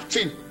your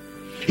captain.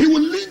 He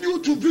will lead you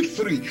to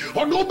victory.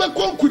 Or the Obe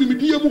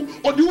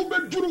Kunimidiamu, or the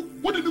Obe Duru,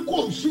 what did you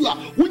call Sula?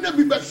 We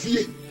never be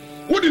fear.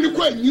 What did you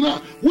call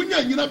Nina? We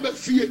never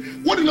fear.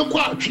 What did you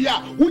call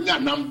Chia? We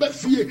number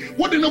fear.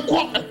 What did you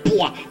call a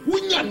poor?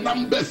 We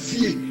number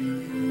fear.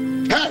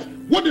 Hey,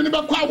 what did you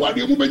call what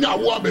you move in your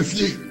war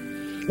fear?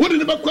 What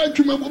did the quite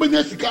to me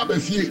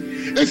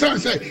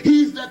say?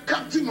 He is the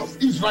captain of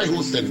Israel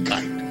host and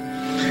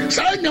guide.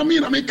 Saying I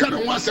mean I make kind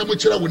of one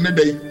much I would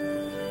day.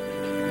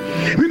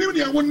 We knew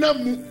the one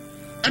namu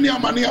and your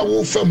money I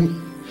will famu.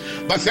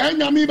 But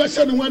saying I mean by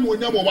saying one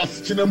when you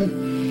was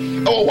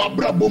chinamu or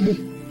wabrabomu.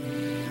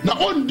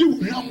 Now undo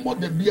him what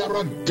the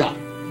biara da.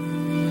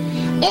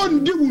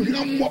 Undo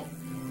him what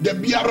the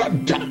biara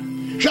da.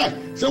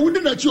 So we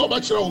didn't you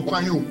about your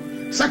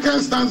quayo.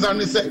 Second stanza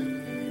and he said.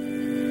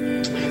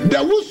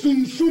 There was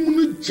some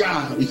sumnu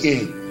jar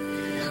ye.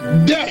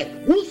 There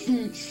was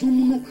some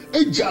sumnu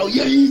a jar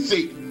ye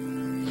say.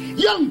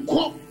 Young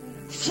cock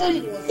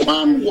from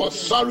Kwan was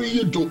sorry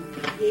you do.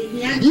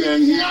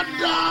 Ye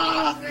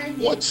yada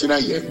what's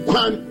a ye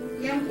Kwan.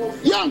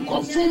 Young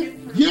cock from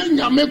Yen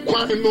Yame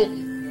Kwan no.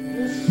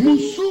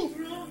 Musu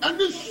and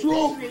the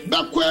straw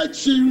backward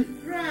cheer.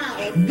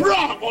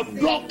 Bra or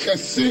dog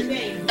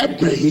say a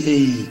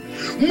bay.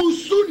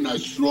 Musu na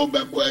straw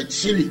backward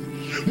chili.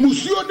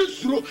 Musio de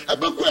suro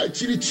ebekọ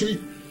achirichiri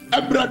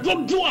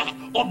ebradodoa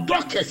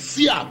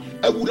odokesia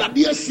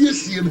ewurade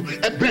asiesie no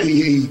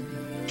ebenye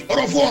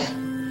orofo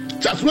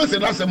Chaswa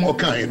said that's a more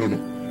kind, no.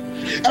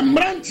 And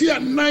Brantia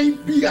 9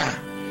 Bia,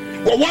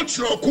 or watch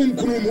your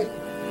Kunkurumu.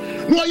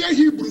 No, I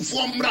Hebrew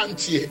from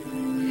Brantia.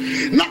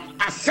 Not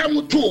a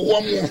Samu to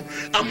one more,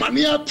 a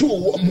mania to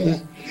one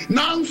more.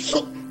 Now,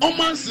 so,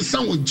 Oman's the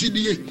son with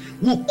GDA,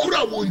 who could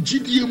have won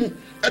GDM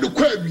at the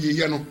Quavi,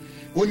 you know,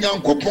 when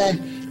young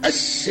Copon, a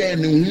share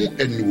and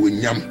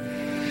Winyam.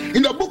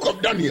 In the book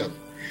of Daniel,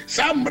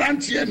 Sam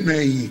Brantia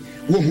Nay,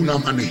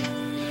 Wohunamani,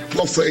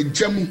 for a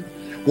gem,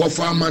 for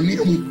a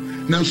manium.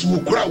 Nansu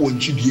okura won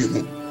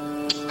chidie.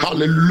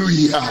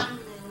 Hallelujah.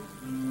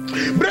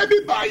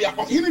 Brebi baya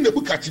ohine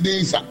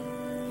Nebukadnezar.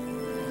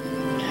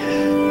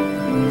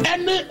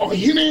 Ene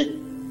ohine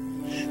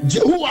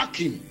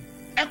Jehoiakim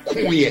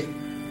ekonye.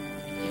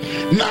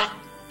 Na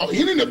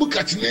ohine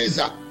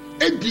Nebukadnezar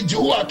edi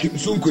Jehoiakim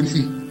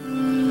sunkonim.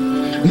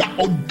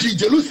 Na odi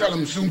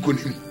Jerusalem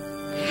sunkonim.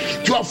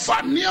 To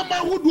afania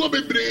ma wodo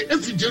bebre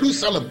efi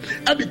Jerusalem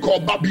e be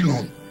called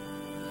Babylon.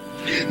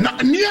 Na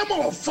niema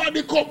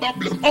ofade ko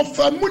Babylon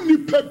ofa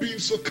munipa bi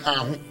so ka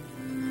ho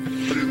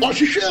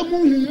ohwehwe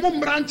mu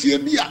mrantie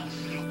bi a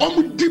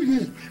omudi mu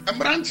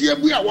mrantie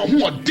bi a wo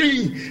ho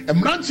odin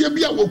mrantie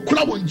bi a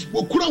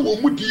wokura wo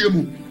mudie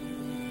mu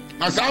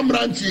asa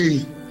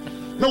mrantie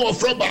na wo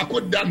fra ba ko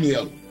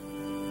Daniel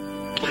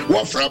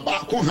wo fra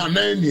ba ko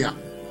Hanania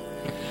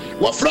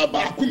wo fra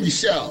ba ko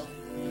Michelle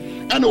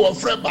and wo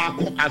fra ba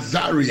ko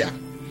Azariah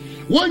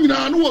won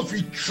nyina no wo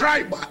fi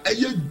tribe a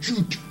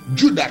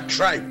Judah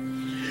tribe.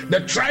 The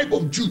tribe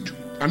of Judah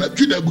and a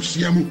Judah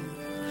Busiamu.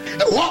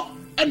 What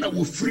and I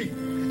will free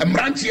a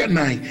Brantia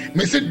 9.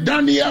 Me said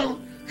Daniel,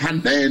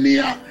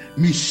 Hanania,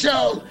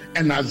 Michelle,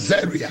 and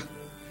Azariah.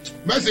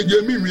 Message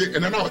me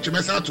and I know what you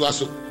message to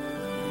us.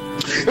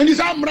 And this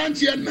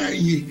Brantia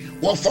 9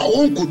 what for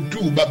one could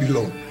do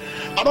Babylon.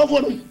 I don't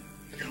want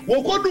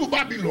what could do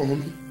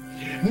Babylon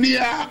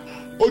near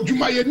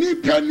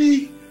Ojumayeni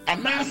Penny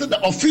and answer the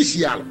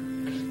official.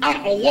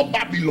 What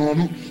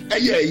Babylon a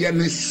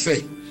year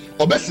say.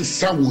 Obesi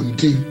sa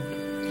wondin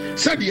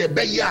said ye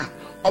beya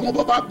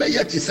omobaba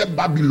beya ti say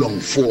Babylon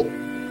 4.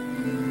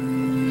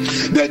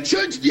 They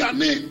changed their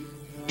name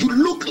to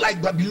look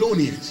like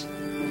Babylonians.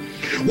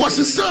 Was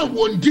the son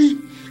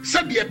wondin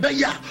said ye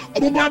beya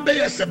omobaba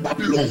beya say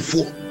Babylon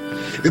 4.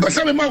 The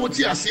Basame ma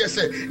woti ase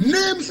say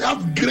names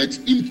have great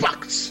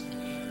impacts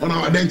on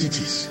our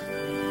identities.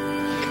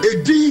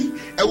 Edi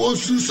e won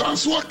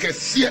susanso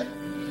akese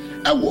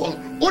e wo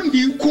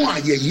oni nko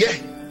ayeye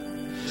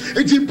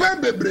edi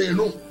bebre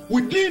no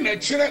within a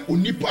chere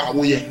unipa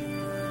awye.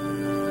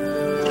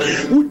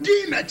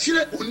 Within a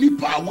chere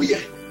unipa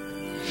awye.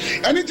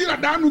 Anything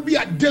that done will be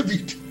a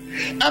David.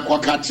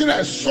 Ekwaka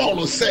chere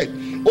Saul said,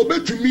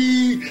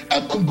 Obetumi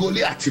ekun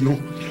Goliath no.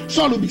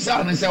 Saul will be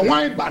saying and say,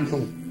 why ban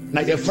no?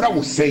 Na your friend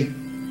will say,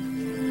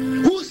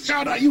 whose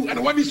child are you and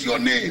what is your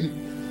name?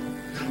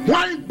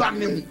 Why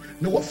ban him?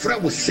 No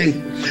friend will say.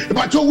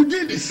 But you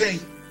within the same.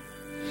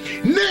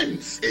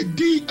 Names a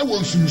D a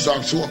won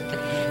so.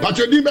 But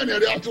you didn't be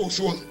able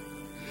so.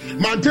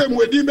 Mantem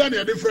we di be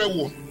na different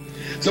wo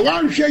so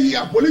wan hwe yi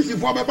a police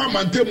for be ba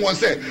mantem wo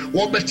say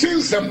wo be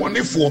chinsem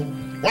monefo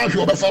wan hwe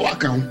wo be fa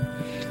waka ho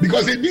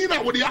because e di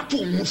na wo di ato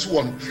ho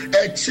so no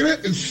e kire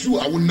esu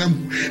a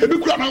wonam e bi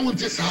kura na won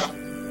te sa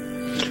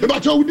e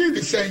ba to wo di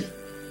the same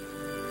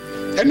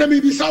ena mi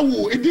bi sa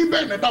wo e di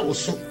be na da wo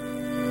so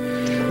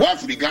wo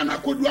Africa na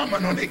kodu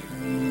amanone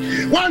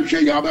wan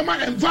hwe yi be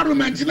ma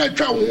environment na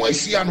twa wo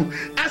ahia no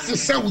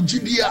asesa wo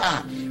gidi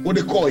a wo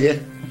de call ye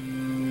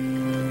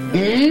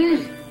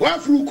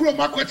Wafru kuro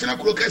makwachina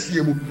kuro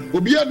kasiye mu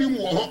obi anim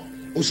wo ho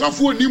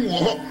osafo anim wo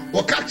ho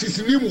o catches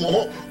anim wo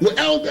ho o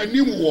elder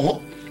anim wo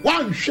ho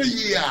wanhwe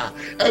yi a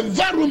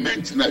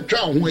environment na twa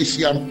ho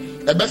ahia no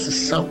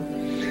ebesesa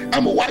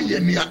am wa ye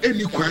nia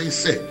eni kwan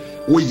se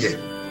wo ye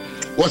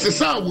wo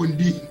sesa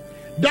wondi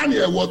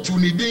Daniel wo tu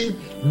ni din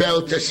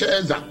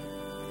Belteshazzar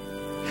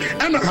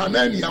ana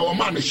Hanania wo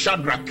man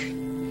Shadrach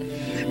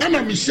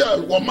ana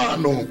Michelle wo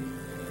man no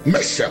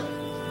Meshach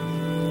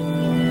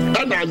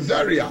ana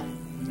Azariah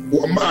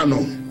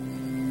Wamano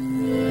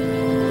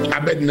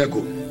Abednego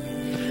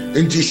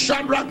into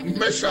Shadrach,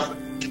 Meshach,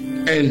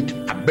 and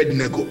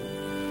Abednego.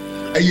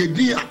 A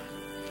yedia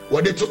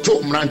what they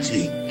told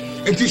Mranti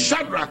into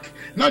Shadrach,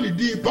 not the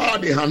deep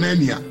part the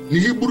Hanania, the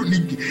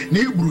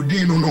Hebrew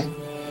Dino no,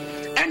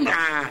 and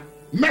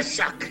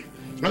Meshach,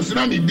 and so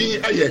now the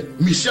D.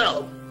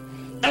 Michelle,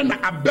 and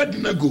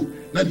Abednego,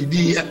 not the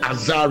D.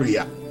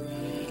 Azariah.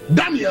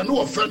 Daniel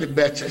no friend the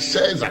better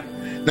says that.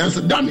 Now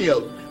so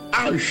Daniel.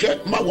 I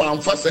shed my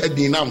one for said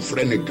in am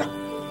frenita.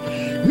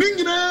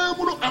 Ningina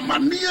muno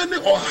amania ne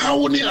or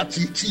how ne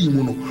atiti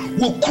muno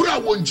will cry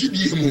one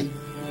GDM.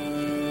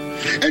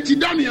 And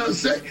Daniel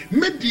said,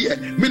 Media,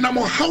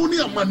 Menamo how ne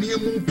amania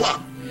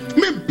mumpa,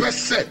 men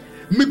pese,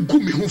 me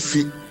gumi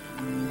hufi.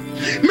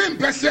 Men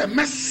pese,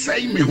 me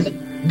say me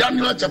home.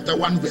 Daniel chapter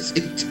 1 verse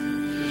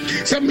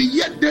 8. Say me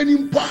yet then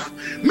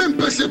impa, men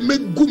pese, me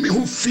gumi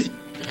hufi.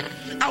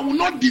 I will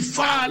not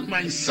defile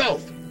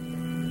myself.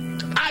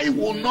 I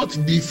will not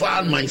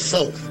defile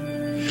myself.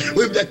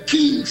 with the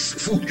king's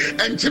food.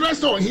 And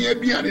Chinese on here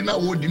be an na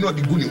wo di not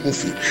the good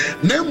coffee.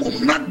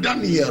 Name not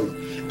Daniel,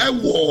 a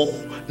war,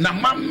 na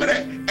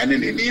mamre, and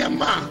in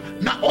Niama,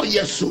 na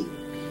oyeso.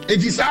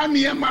 It is our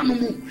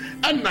Niamanumu,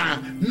 and na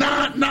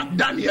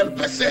Daniel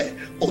Pese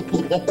or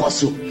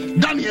Koso,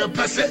 Daniel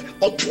Pese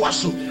or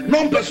Twaso,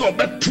 non person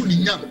but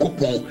Tunian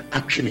Coupon,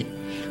 actually.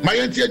 My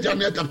entire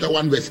Daniel chapter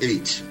 1 verse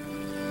 8.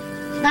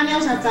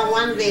 Daniel chapter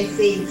 1 verse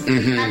 8.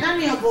 Na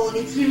Daniel born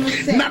it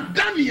say. Na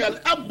Daniel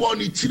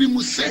born it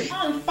say.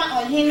 Onfa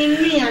ohini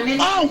nuane.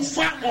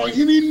 Onfa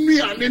ohini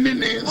nuane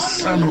ne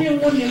nsano.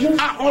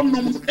 A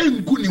onom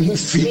engu ni ho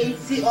fi.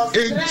 Enti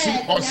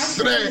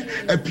osre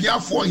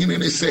apiafo ohini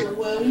ne say.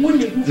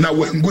 Na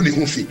wengu ni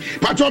ho fi.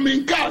 Pato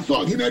menka so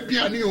ohini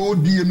aduane o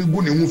di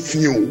emigu ni ho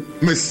fi o.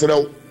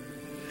 Mesrew.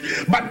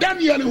 But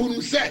Daniel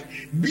who say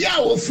bia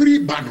o free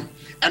bano.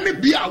 Ene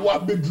bia wa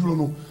beduro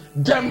no.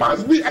 There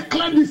must be a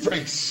clear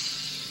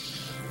difference.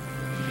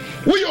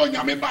 We on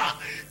Yameba,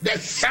 the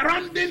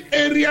surrounding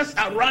areas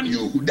around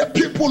you, the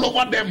people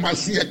over there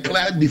must see a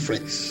clear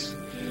difference.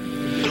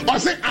 Or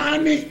say,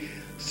 Annie,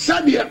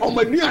 Sadia,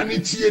 Omadiani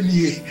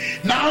Tieni,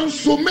 now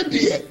so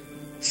many,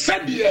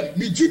 Sadia,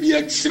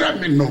 Mijidia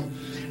Chramino,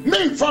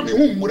 make from me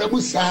whom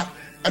Murabusa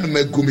and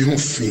Megumi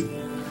Hufi.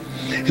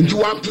 Into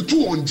 1 to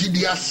 2 on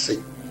Gidia say,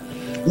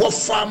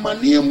 Wafa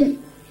Manimu,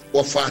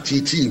 Wafa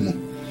Titimu.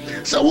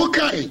 So, what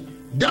kind?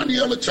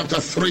 Daniel chapter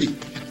 3.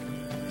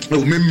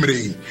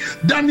 Memory.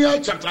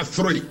 Daniel chapter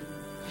 3.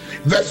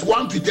 Verse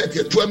 1 to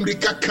 30. To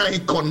America kai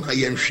kon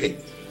ayenshe.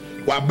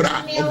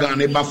 Wabra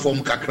ogane ba form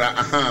kakra.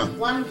 Aha.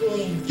 1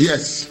 going.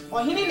 Yes.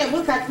 Ohini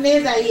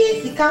Nebukadnezar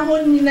ye sika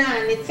honina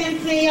ne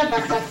tenten ya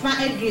basafa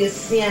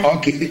aduosia.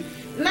 Okay.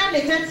 Na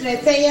ne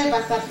tetrete ya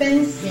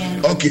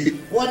basafensia. Okay.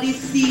 What is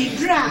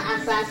Sidra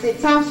asase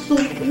taso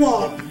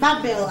wo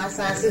Babel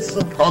asase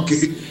so.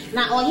 Okay.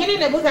 Na ohini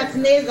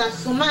Nebukadnezar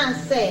suma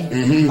se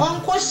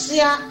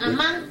onkohia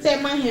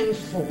amantema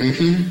hemfo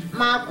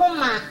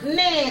maakoma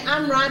ne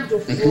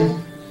amradofo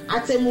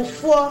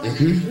atemufo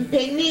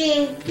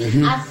mpeni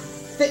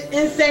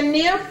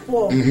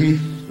nseniefo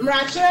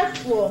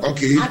mrachefo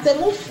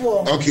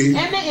atemufo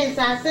ene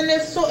nsase ne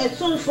so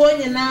etumfo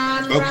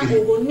nyina mra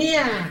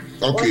ogonia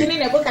ohini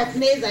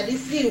Nebukadnezar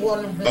disi wo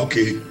no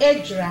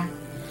edra.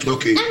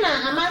 Okay.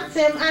 Ana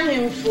amantem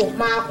ahemfo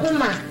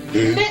maakoma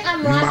ne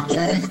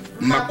amradofo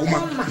makuma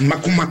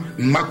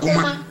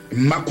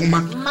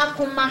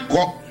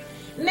ko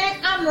ne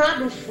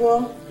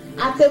amradofo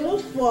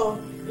atemufo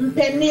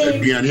mpeni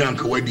aduane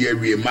anka wadi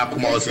awie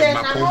makuma o se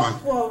makoma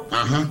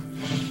aha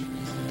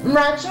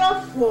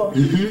mrachofo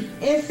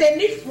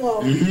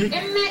ensenifo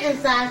enne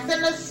nsase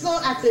no so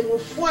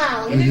atemufo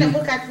a oni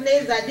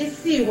Nebukadnezar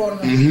disi ho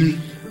no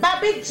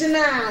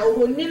babejina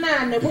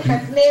ohonina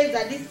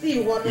Nebukadnezar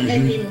disi ho no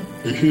anim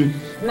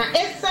na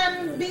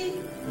esan bi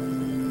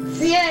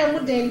tie mu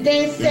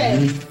denden se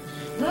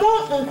mo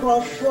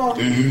nkrofo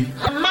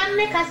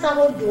amanne kasa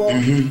hodo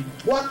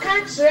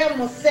waka kire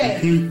mo se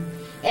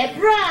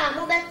ebra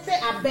mo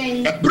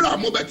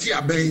bete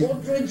aben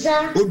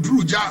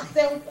odruja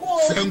senko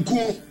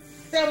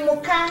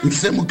semuka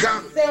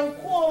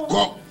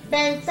ko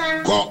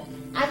benta ko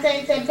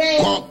atentebe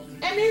ko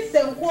eni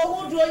senko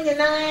hodo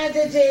nyina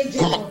jejeje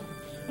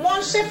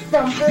Mon chef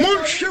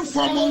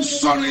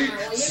sorry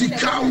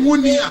sika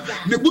wonia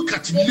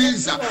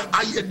Nebukadnezar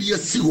ayede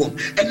asi ho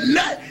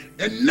enne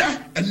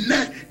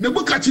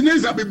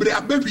Nebukadnezar bebre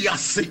abawi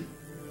ase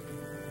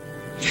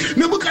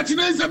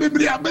Nebukadnezar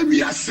bebre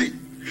abawi ase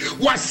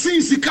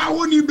wasi sika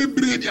woni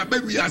bebre dia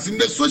abawi ase in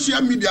the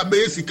social media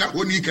be sika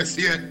woni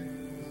kase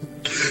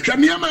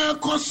hwaniama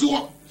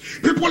ekoso.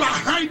 People are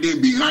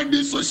hiding behind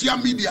the social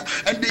media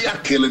and they are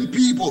killing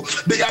people.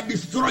 They are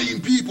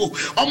destroying people.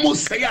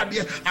 Almost say,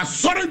 I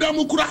sorry,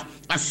 Damukura,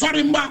 I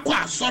sorry,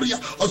 Mbakwa, sorry,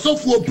 also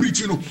for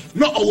preaching,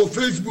 not our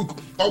Facebook,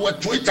 our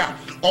Twitter,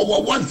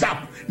 our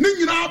WhatsApp.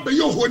 Nina be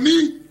your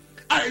honey.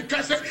 I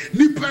can say,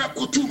 Nipa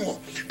Kotumo.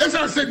 As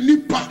I said,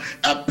 Nipa,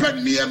 a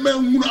penny, a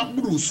man,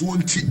 Bruce,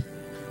 won't he?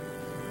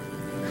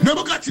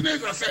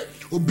 Nebukadnezar said,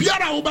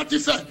 Obiara obati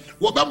say,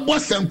 Wababo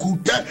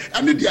Sankute,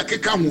 and the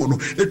Akeka Mono,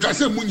 it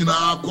was a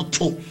Munina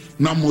Koto,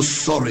 Namo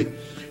sorry.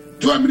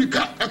 To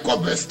America, Echo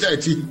verse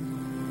 30.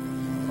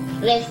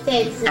 Verse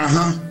 30.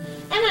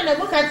 And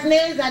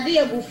Nebukadnezar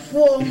dear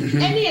before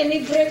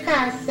any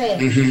breaker said,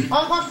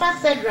 Ogofa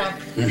Cedric,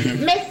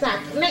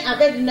 Mesak, ne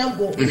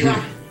Abednego.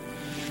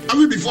 I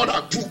mean, before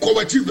that, 2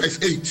 Coverty verse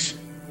 8.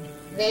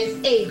 Verse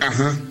 8.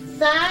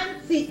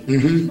 Santi,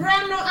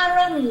 Brano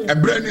Aramu, a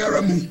brand new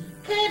Aramu.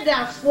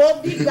 Keda for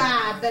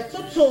biba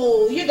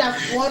betutu yuda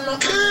for no.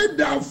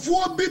 Keda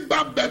for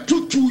biba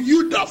betutu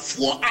yuda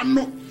for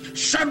ano.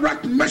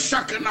 Shadrach,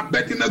 Meshach, and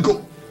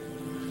Abednego.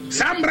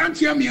 Sam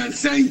Brantia me and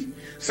say,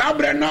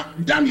 Sabrina,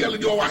 Daniel,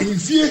 you are in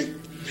fear.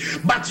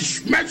 But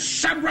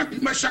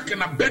Shadrach, Meshach,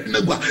 and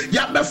Abednego,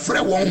 Yabe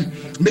Frewon,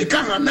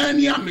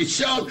 Mekanania,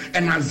 Michelle,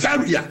 and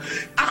Azaria.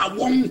 I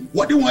won't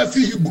what do you want to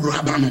feel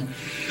Brabano?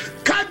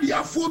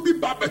 Kadia for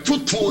biba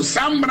betutu,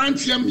 Sam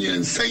Brantia me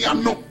and say, I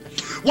know.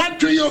 What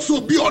do you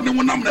also be on the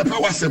one I'm the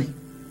power sim?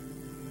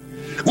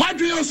 Why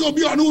do you so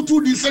be on who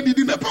to descend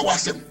in the power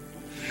sem?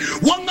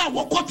 One now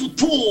what to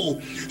two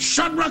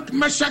Shadrach,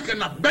 Meshach,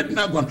 and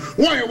Abednego.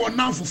 Why you want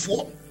now for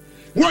 4?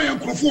 Why you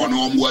for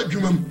no more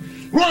dream?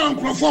 Why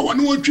you for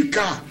no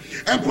chica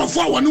and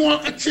for no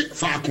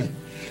faco?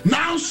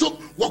 Now so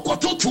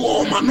what to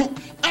mano,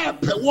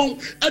 one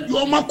at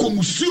your Marco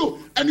Museo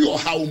and your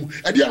home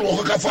at your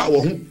Hokafa.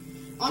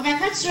 Or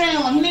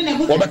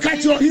the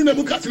catcher in the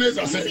Buccaneers,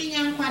 I say,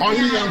 on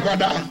young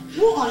Quada.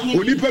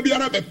 Will you be a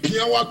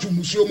piano to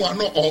Museo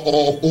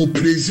or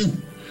Brazil,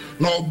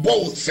 nor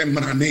both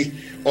Semrane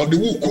or the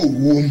Wuko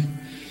womb?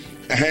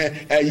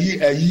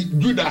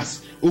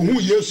 Judas, who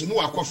years no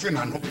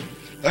Aquafinano.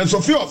 And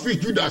so fear of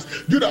Judas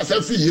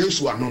have 3 years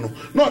to no,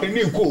 not the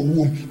name called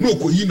womb, no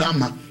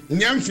Koinama,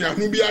 Nyamfia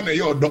Nubiana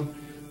Yodo.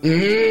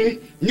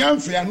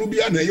 Nyamfia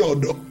Nubiana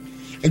Yodo.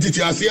 And it is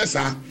yes,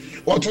 sir.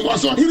 What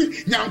was on him?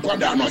 Young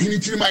Quadano, he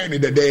needs to mind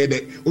the day.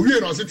 We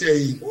are not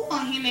sitting.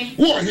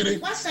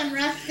 What's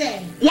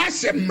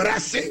some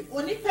rasse?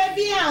 Only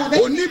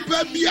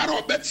Pebia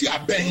or Betsia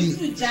Bain,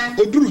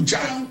 Odruja,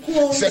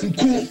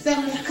 Semku,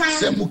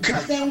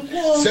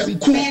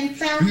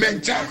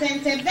 Menta,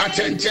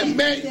 Attention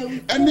Bay,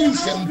 and then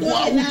Semku,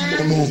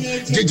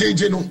 JJ.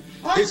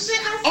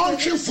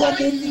 Archie from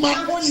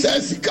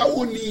says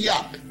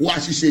Kaonia,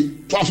 what she say.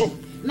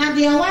 Now,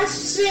 the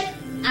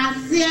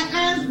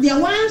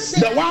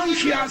one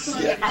she has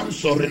here, I'm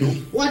sorry.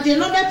 What the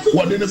number 2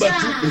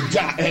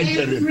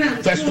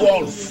 first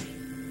 12.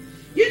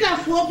 You the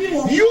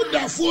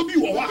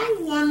phobia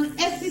one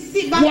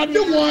SCC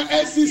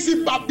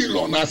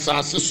Babylon as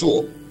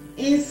so.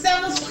 In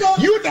some store,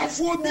 you the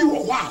phobia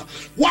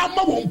one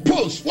more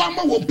post, one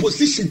more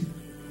position.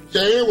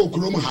 They will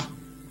groom her.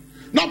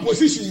 Not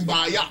position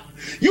by ya.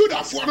 You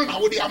the foreign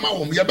out the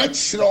amount, you bet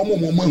slow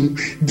moment.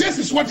 This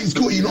is what is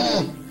going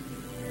on.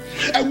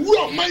 And we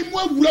are my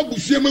more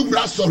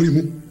Bushema sorry.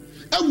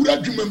 I would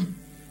have dreamed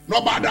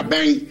about the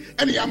bank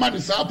and the Amada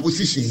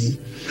position.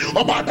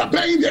 About the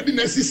bank that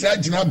didn't see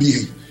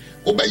Sajinabi.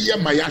 Obey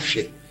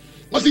Mayashe.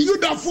 Was you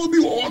that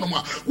phobia or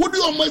no? Would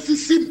you almost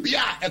see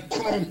a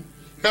crown?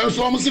 That's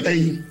almost a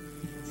day.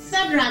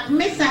 Shadrach,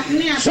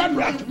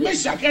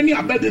 Meshach, any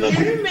Abednego.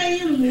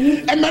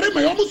 And Mary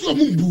may almost a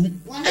mumbu.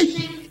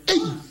 Hey,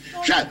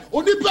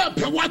 only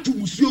Papa what to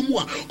Monsieur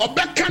Moore or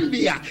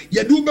Beckandia,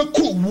 Yaduba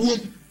cool womb.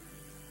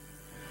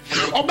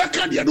 Or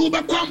Beckandia, do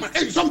Beckham,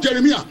 and some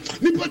Jeremiah,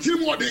 Nipati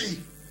more day.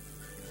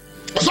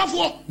 Or so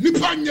for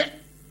Nipanya.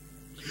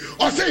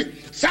 Or say,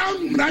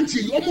 Sam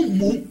Ranchi,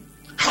 Omu,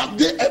 have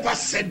they ever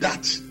said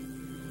that?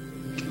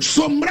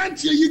 Some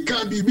Ranchi, you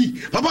can be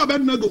Papa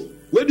Abednego.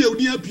 Where they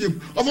near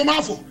PM of a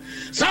mouthful.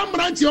 Some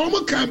branch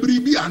almost can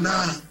be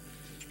Anna.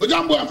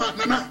 Ojambo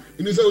Nana,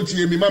 in his old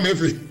team, Mamma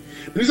Effie.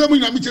 In his own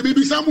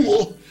baby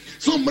Samuel.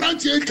 Some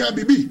branch can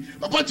be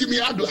Papa Jimmy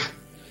Adler.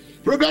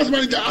 Program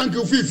manager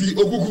Uncle Fifi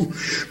Ogugu.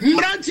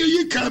 Branch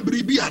ye can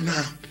be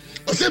Anna.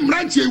 Or say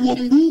branch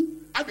wombu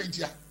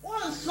Abentia.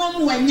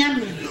 Some when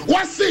yammy.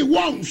 What say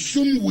one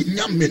soon with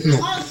yammy? No,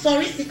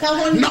 sorry,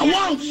 Sikawan. Now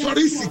one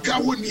sorry,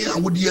 Sikawania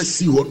would you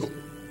see one?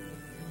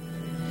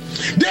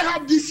 They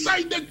have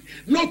decided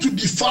not to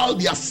defile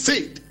their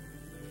faith.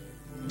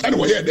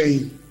 Anyway, yeah,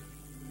 they.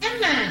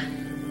 Emma,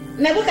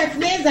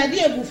 Nebuchadnezzar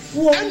can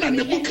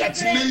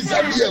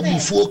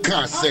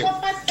say,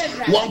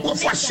 one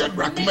for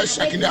Shadrach,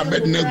 Meshach, and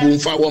Abednego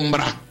for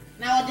Wambra.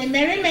 Now the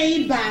Mary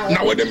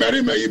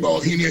may bow.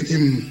 He and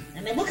him.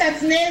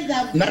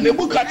 Nebuchadnezzar,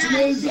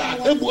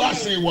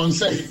 Ebuasi one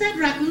say,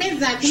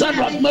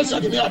 Shadrach,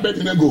 Meshach, and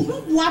Abednego.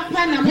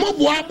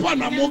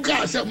 Mubuapana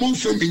Moka said,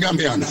 Monsum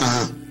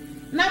Yamiana.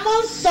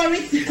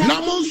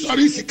 Namon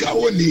sorry sika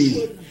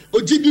woni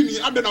ojidini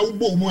adana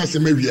ubo mu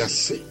aseme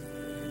wiase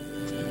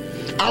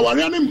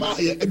aware ne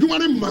maaye eduma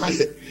ne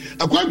maaye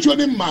akwantuo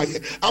ne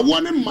maaye awo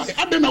ne maaye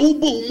adana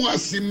ubo mu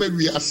aseme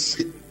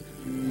wiase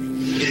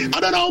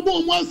adana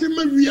ubo mu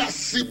aseme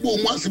wiase bo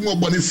mu aseme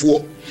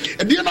obonefo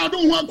ede na ado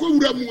ho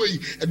akwura mu yi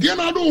ede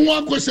na ado ho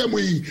akwose mu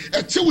yi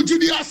eche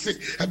wugidi ase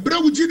ebra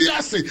wugidi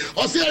ase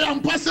o se ya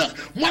mpase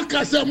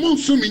mwaka se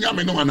monsumi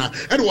nyame no ana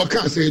ede wo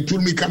kan se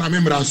turmi kana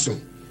memra so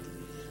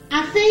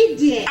Afei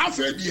die.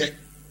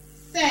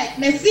 Se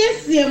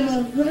mesiesie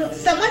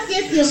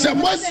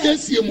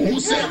mu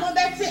se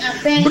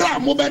bra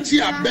mo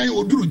beti aben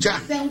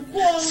oduruja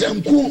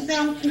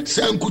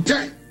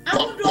senkute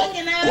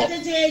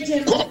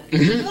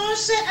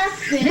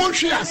mo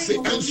hwe ase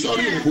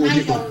ensori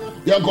ohodi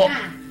yango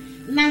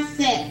na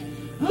se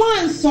mo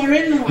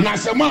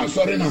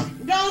ansori no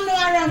don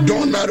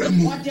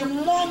aramu wode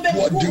mu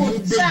begu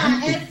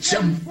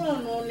chem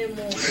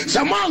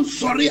sama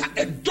ansori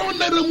a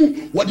don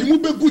aramu wode mu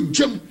begu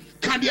chem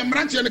ka de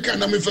mranche ne ka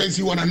na me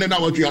fancy wona ne na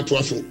watu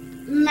ato so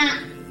na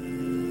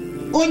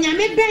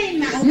onyame ben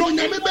na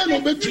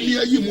obetuli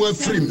ayi mu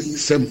afiri mi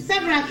nsem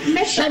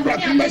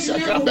Shadrach,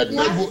 Meshach,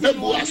 Abednego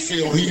ebu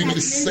ase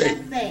ohini se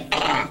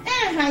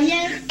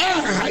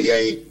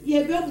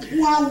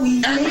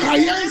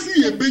hayen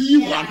si yebeyi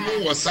wa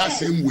no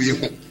wasasem we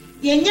ho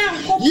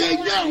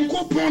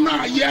Nyankopon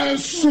a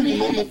yesum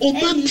no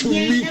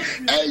obetumi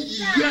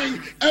ayen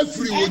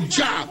every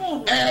oja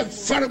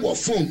every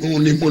phone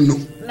oni mo no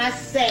na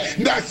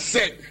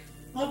se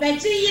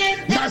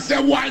obejiyen na se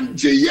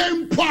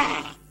wanjiyen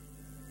pa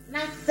na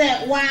se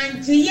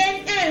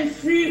wanjiyen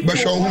enfri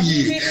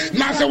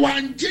na se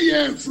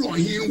wanjiyen enfri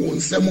ohin won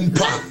nsem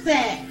pa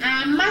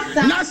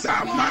na se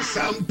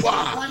amasa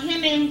mpa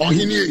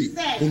ohini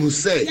unu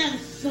se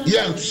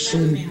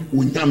yesum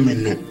unyame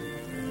no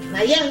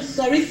I am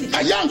sorry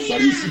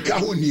sika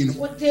honi no.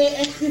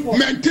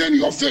 Maintain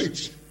your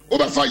faith.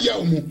 Obafa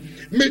yamu.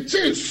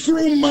 Mete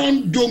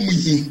sroman domu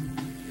yi.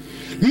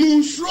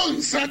 Munsro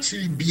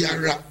nsachi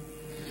biara.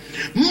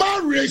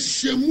 Mare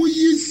shemu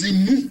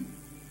yizimu.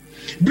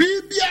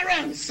 Bri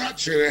biara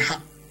nsachi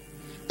ha.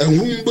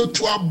 Ehumbe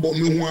tu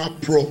abomi ho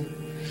apro.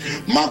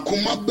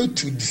 Makoma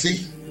betu dze.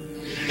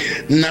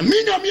 Na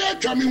minyami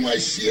atwami ho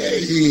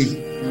ahie.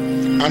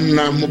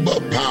 Anna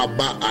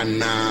Mubaba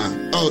Anna.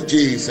 Oh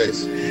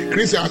Jesus.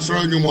 Chris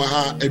Asron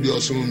Yumaha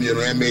Ediosum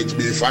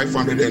MHB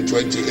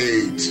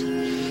 528.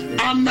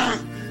 Anna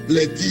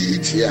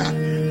Letitia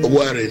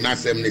Wari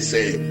Nasem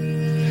say.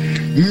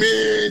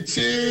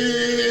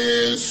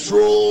 Mechi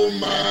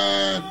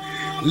Sroma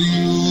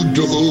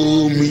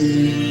Ludomi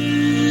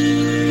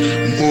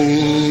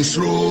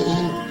Monsro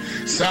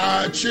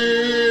Sachi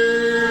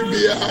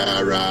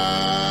Biara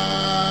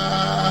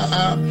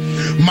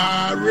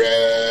Mare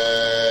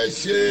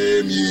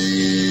Shemi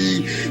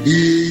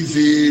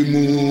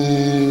Izimu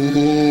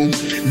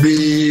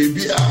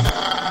Bibia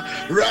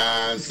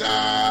Ransa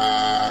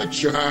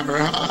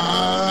Chara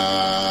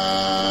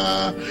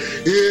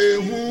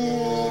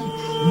Ehum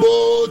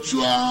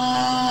Botua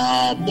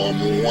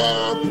Bomwa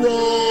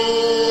Pro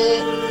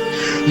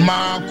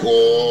Mako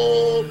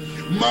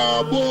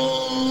Mabo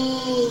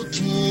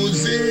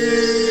Tuzi.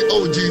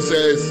 Oh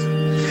Jesus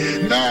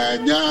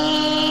Nanya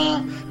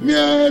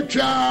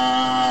Miacha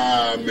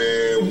Me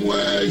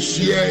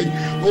Washie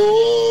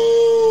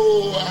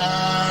Oh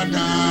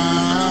Ana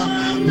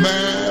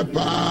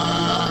Mepa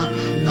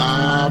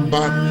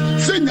Aba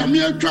Senya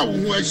Miacha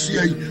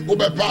Washie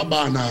Obepa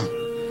Bana.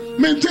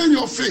 Maintain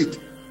your faith.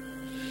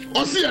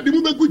 Osi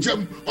adimu be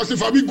gujam osi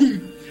fabi gum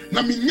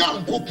na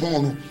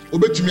minyankopon no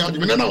obetumi agye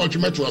me na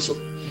watwemeto aso.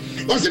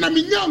 Osi na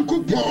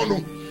minyankopon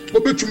no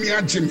obetumi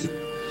agye me.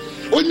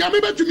 Onyame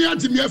betumi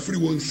agye me afiri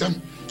wonsam.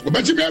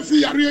 Obaji me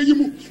afi yare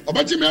yimu,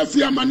 obaji me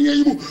afi amane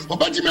yimu,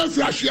 obaji me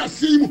afi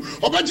ahwease yimu,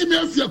 obaji me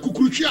afi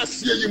akukurutwi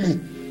ase yimu.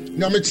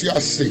 Nyame ti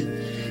ase.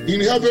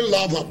 In heaven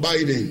love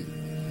abiding.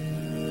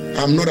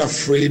 I'm not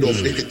afraid of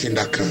anything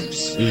that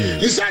comes.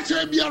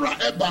 Isache biara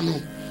eba no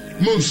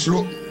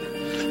monsro.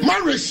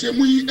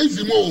 Mareshemu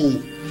ezimo.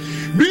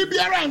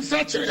 Bibiara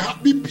ansache ha,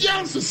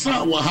 bibianse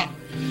sa wa ha.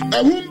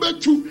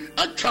 Ehumbetu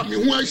atwa me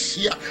ho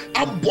ahia,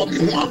 abɔ me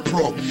ho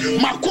apro.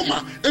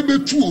 Makoma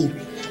ebetu.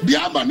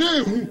 Biaba na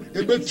ehu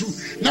ebetu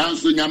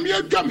nanso nyame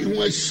atwa me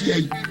ho ahia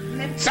yi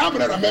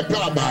sabra na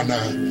mepa abana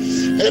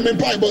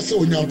emempa ibo se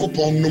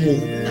onyankopon no mo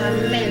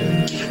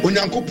amen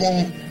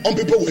onyankopon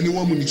onpepe wani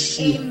wa mu ni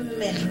hie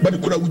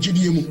but kura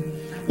wugidie mu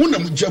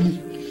wonam gyamu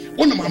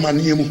wonam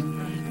amane mu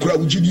kura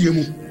wugidie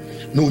mu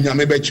na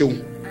onyame bechewu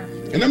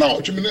ena na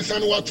otweme ne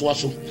sane wato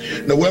aso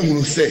na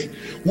wahunu se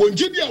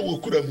wongidi a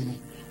wokura mu no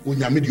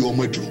onyame de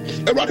omadu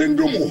ewade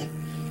ndomo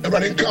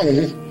ewade nka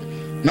ho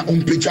na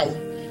ompejawo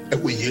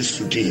ewe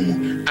Yesu dimu.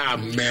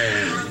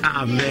 Amen.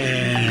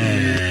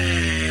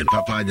 Amen.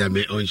 Papa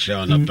Jame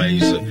onsha na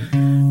paiso.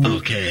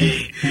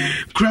 Okay.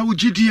 Crowd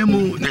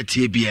GDM na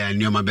tebia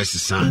nyoma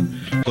besisa.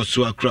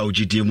 Koso crowd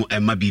GDM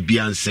ema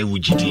bibia nse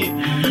wugidie.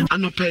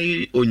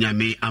 Anopai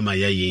onyame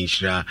amaya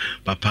yinhira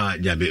Papa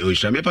Jame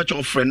onsha. Me pa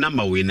cho friend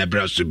number we na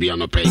bra so bia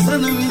anopai.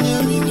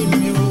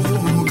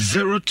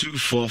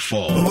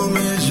 0244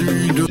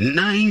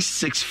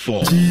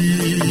 964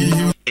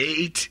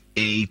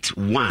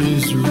 881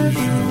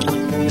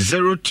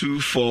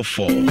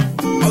 0244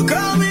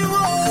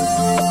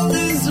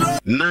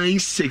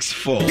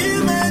 964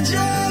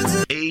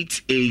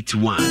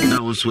 881.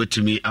 Now on sweat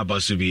to me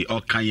Abasubi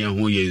or Kanya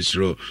Hu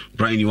Yensro,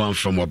 brand new one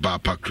from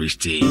Obapa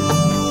Christine.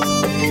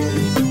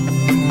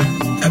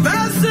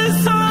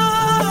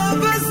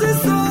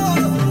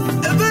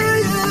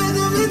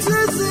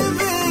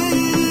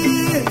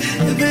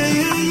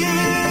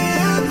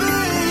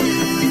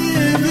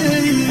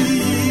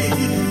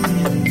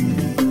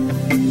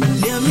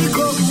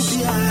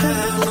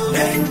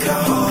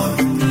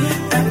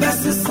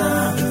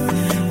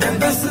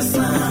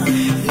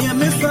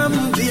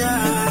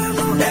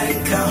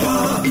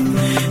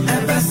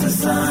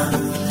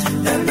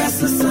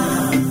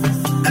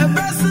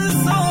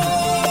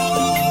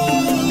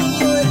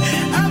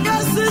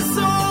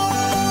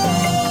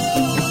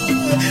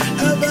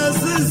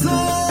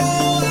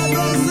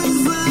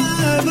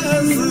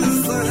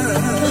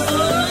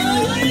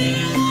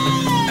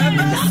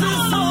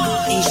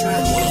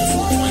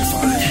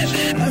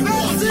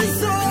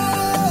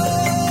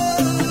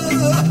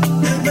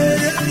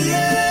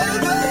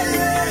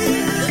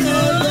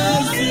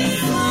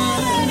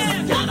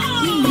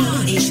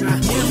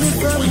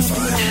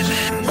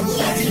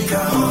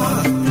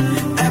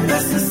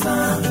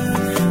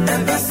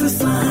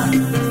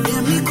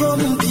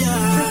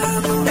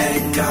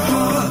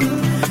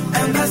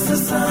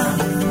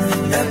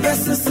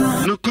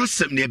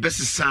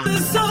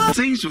 because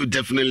things will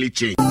definitely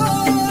change.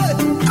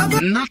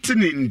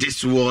 Nothing in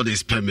this world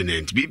is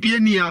permanent. Bibi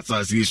any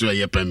answers is where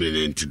you're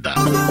permanent.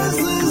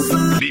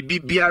 Bibi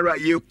biara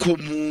ye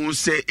komu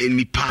se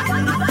enipa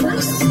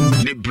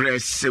ne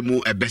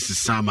bressemu ebesi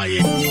sama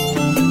ye.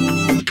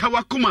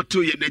 Kawakuma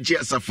to ye neji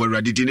asafo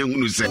radidi ne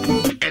hunu se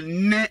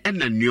enne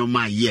ena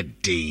nyoma ye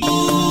den.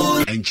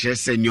 Enche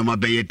se nyoma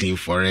be ye den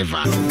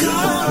forever.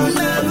 God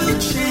never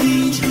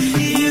change.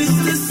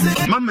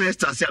 Mama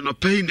Esther say no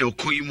pain ne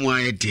okoyimu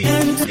aye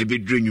den. Ebe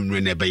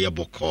drenwumre na be ye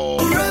boko.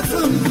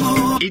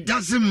 It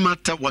doesn't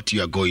matter what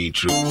you are going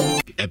through.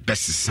 A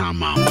best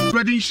sama.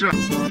 Ready shra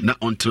na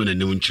onto na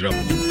new nchira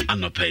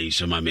anopa yi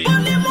so mame.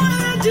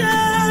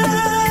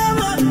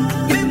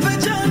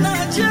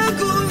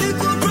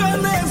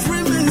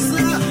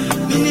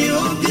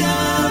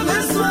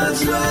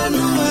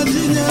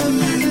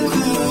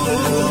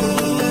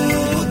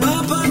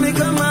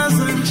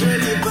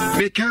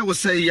 Meka will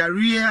say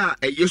yaria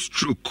a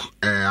stroke,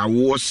 I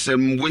was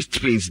some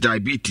waist pains,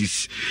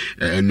 diabetes,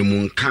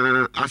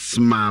 numunka,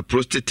 asthma,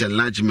 prostate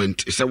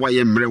enlargement, is a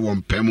YM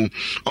one pemu,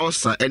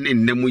 also any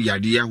nemu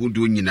yaria who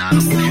do nina.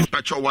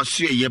 Pacho was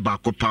ye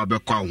bako power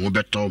kwa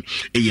hubeto,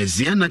 a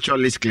Zian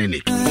Naturalist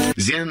Clinic.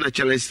 Zian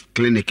Naturalist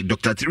Clinic,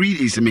 Dr. 3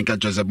 is a Meka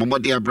Joseph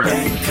Bomodia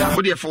Brand.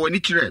 What for any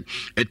children,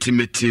 a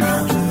Timetim,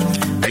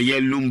 a ye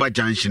Lumba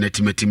Junction, a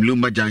Timetim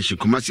Lumba Junction,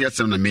 Kumasia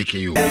Sana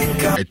making you,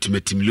 a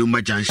Timetim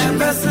Lumba Junction.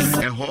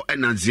 Eho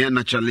and Zian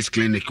Naturalist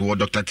Clinic or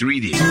Dr.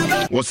 3D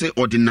was a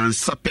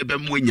ordinance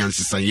sapebem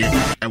winyansaye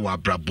ewa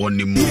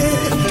braboni mu.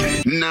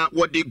 Na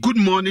what the good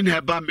morning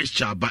heba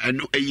mishaba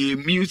and a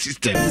immune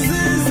system,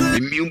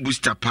 immune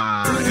booster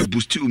pa, a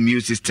boost to immune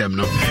system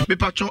no. Me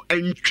pacho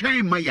and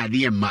train my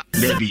yadiema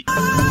baby.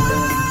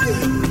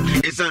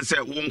 It's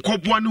answer one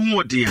cop one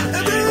who dear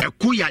a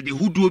kuya the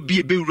hood will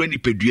be a big runny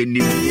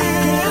peduani.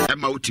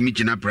 Emma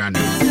Utimijina brand.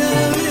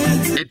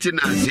 Etina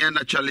Zian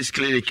Naturalist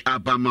Clinic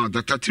Abama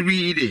Dr.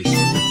 3 days.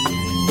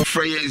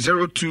 Freya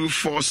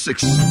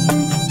 0246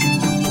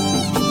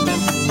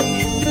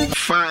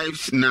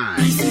 59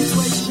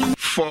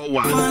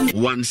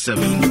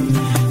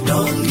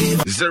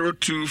 4117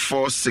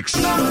 0246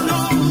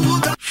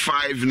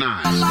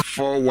 59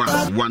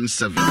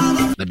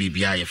 4117. The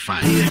BBI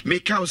fine.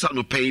 Make house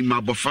no pay my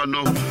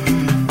buffalo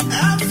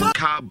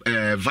carb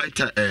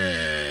vita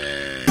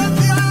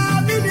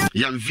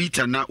Young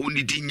Vita na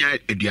unidinya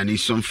eduane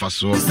som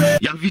faso.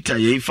 Young Vita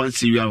ye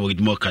fancy you with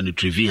more can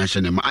nutrient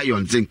and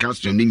iron zinc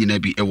calcium ningi na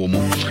bi ewo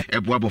mo.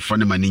 Ebo abofra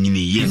na maninyi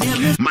ni ye.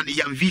 Man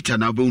Young Vita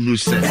na bo hu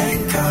se.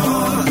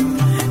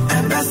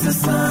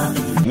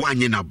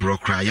 Wanye na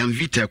brokra Young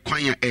Vita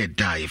kwanya e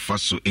die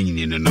faso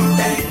enyini no.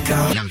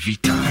 Young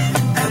Vita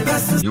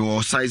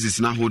your sizes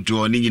na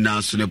hodo ningi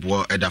na so ne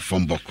bo eda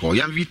from boko.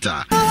 Young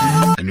Vita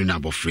enu na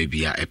abofra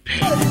bia epe.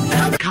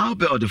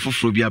 Cowbell the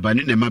foforo bia ba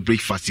ne ma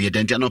breakfast ye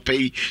denti no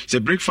pay. Se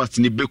breakfast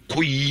ni be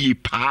koyi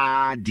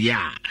pa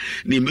dia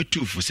ni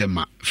metu fo se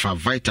ma fa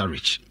Vita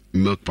Rich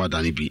milk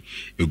powder ni bi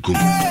egum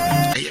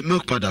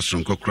milk powder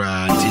strong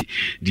kokra nti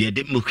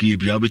de milk yi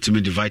bia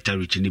obetumi the Vita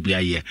Rich ni bia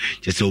ye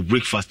just say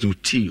breakfast no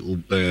tea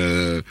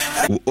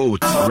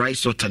oat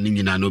rice or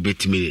tanin na no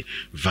betumi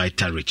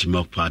Vita Rich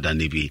milk powder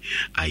ni bi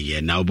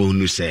aye na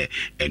obonu se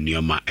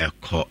enuoma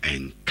eko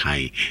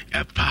enkan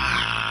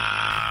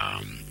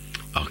epa.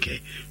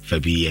 Okay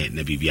fabiye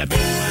na bibia be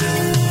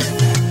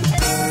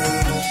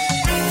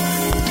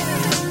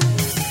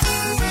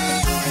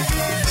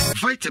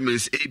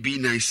vitamins A, B,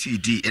 9, C,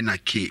 D, and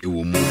K. It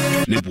will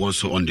move. Nib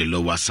also on the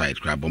lower side.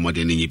 Crab more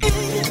than any.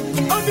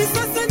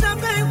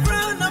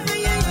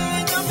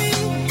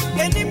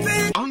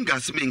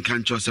 Ongas mean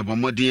can't just a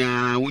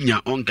bomodia,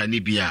 unya onga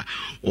nibia,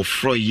 or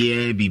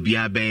froye,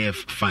 bibia be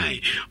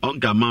fine.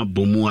 Onga ma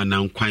bomu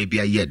and quite be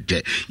a yet.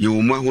 You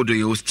will more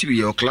your stew,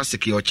 your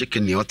classic, your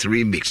chicken, your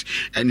 3 mix,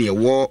 and your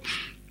war.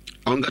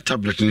 Onga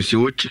tablet and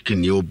your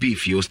chicken, your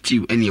beef, your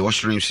stew, and your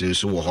shrimps and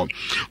so on.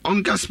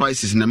 Onga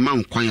spices and a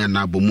mount quaya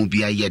na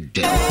bomubia yet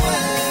dead.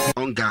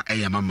 Onga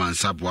a mama and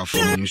sabwa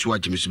from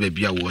Swatch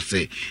baby was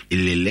say,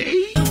 Ilele.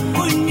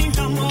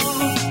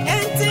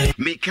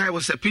 Mekai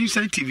was a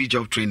Pinsan TV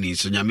job training,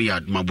 so Yami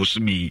at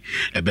Mabusumi,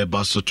 a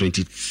bebaso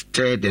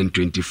 23rd and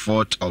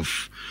 24th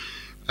of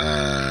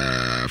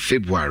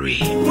February.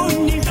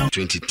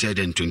 23rd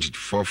and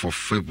 24th of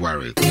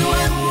February.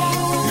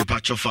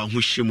 Patch of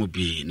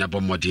Hushimubi,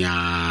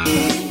 Nabomodia.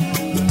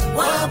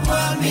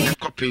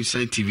 Copying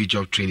TV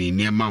job training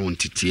near Mount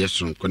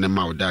TTS,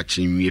 Konema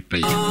Dachi, we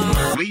pay.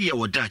 We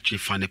are Dachi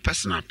fan a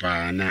personal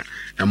partner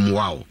and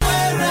wow.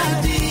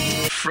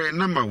 Friend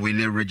number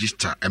will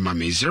register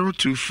MMA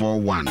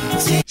 0241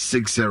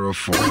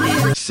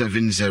 604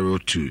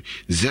 702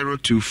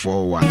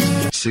 0241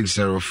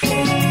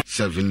 604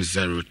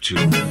 702.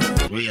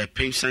 We are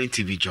paying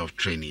TV job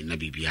training,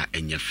 Nabibia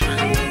and your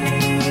friend.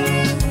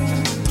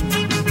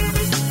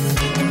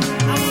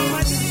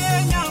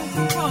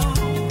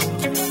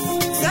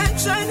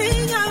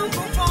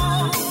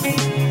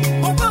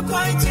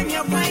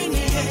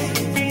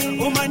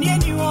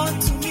 You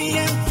want to be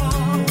a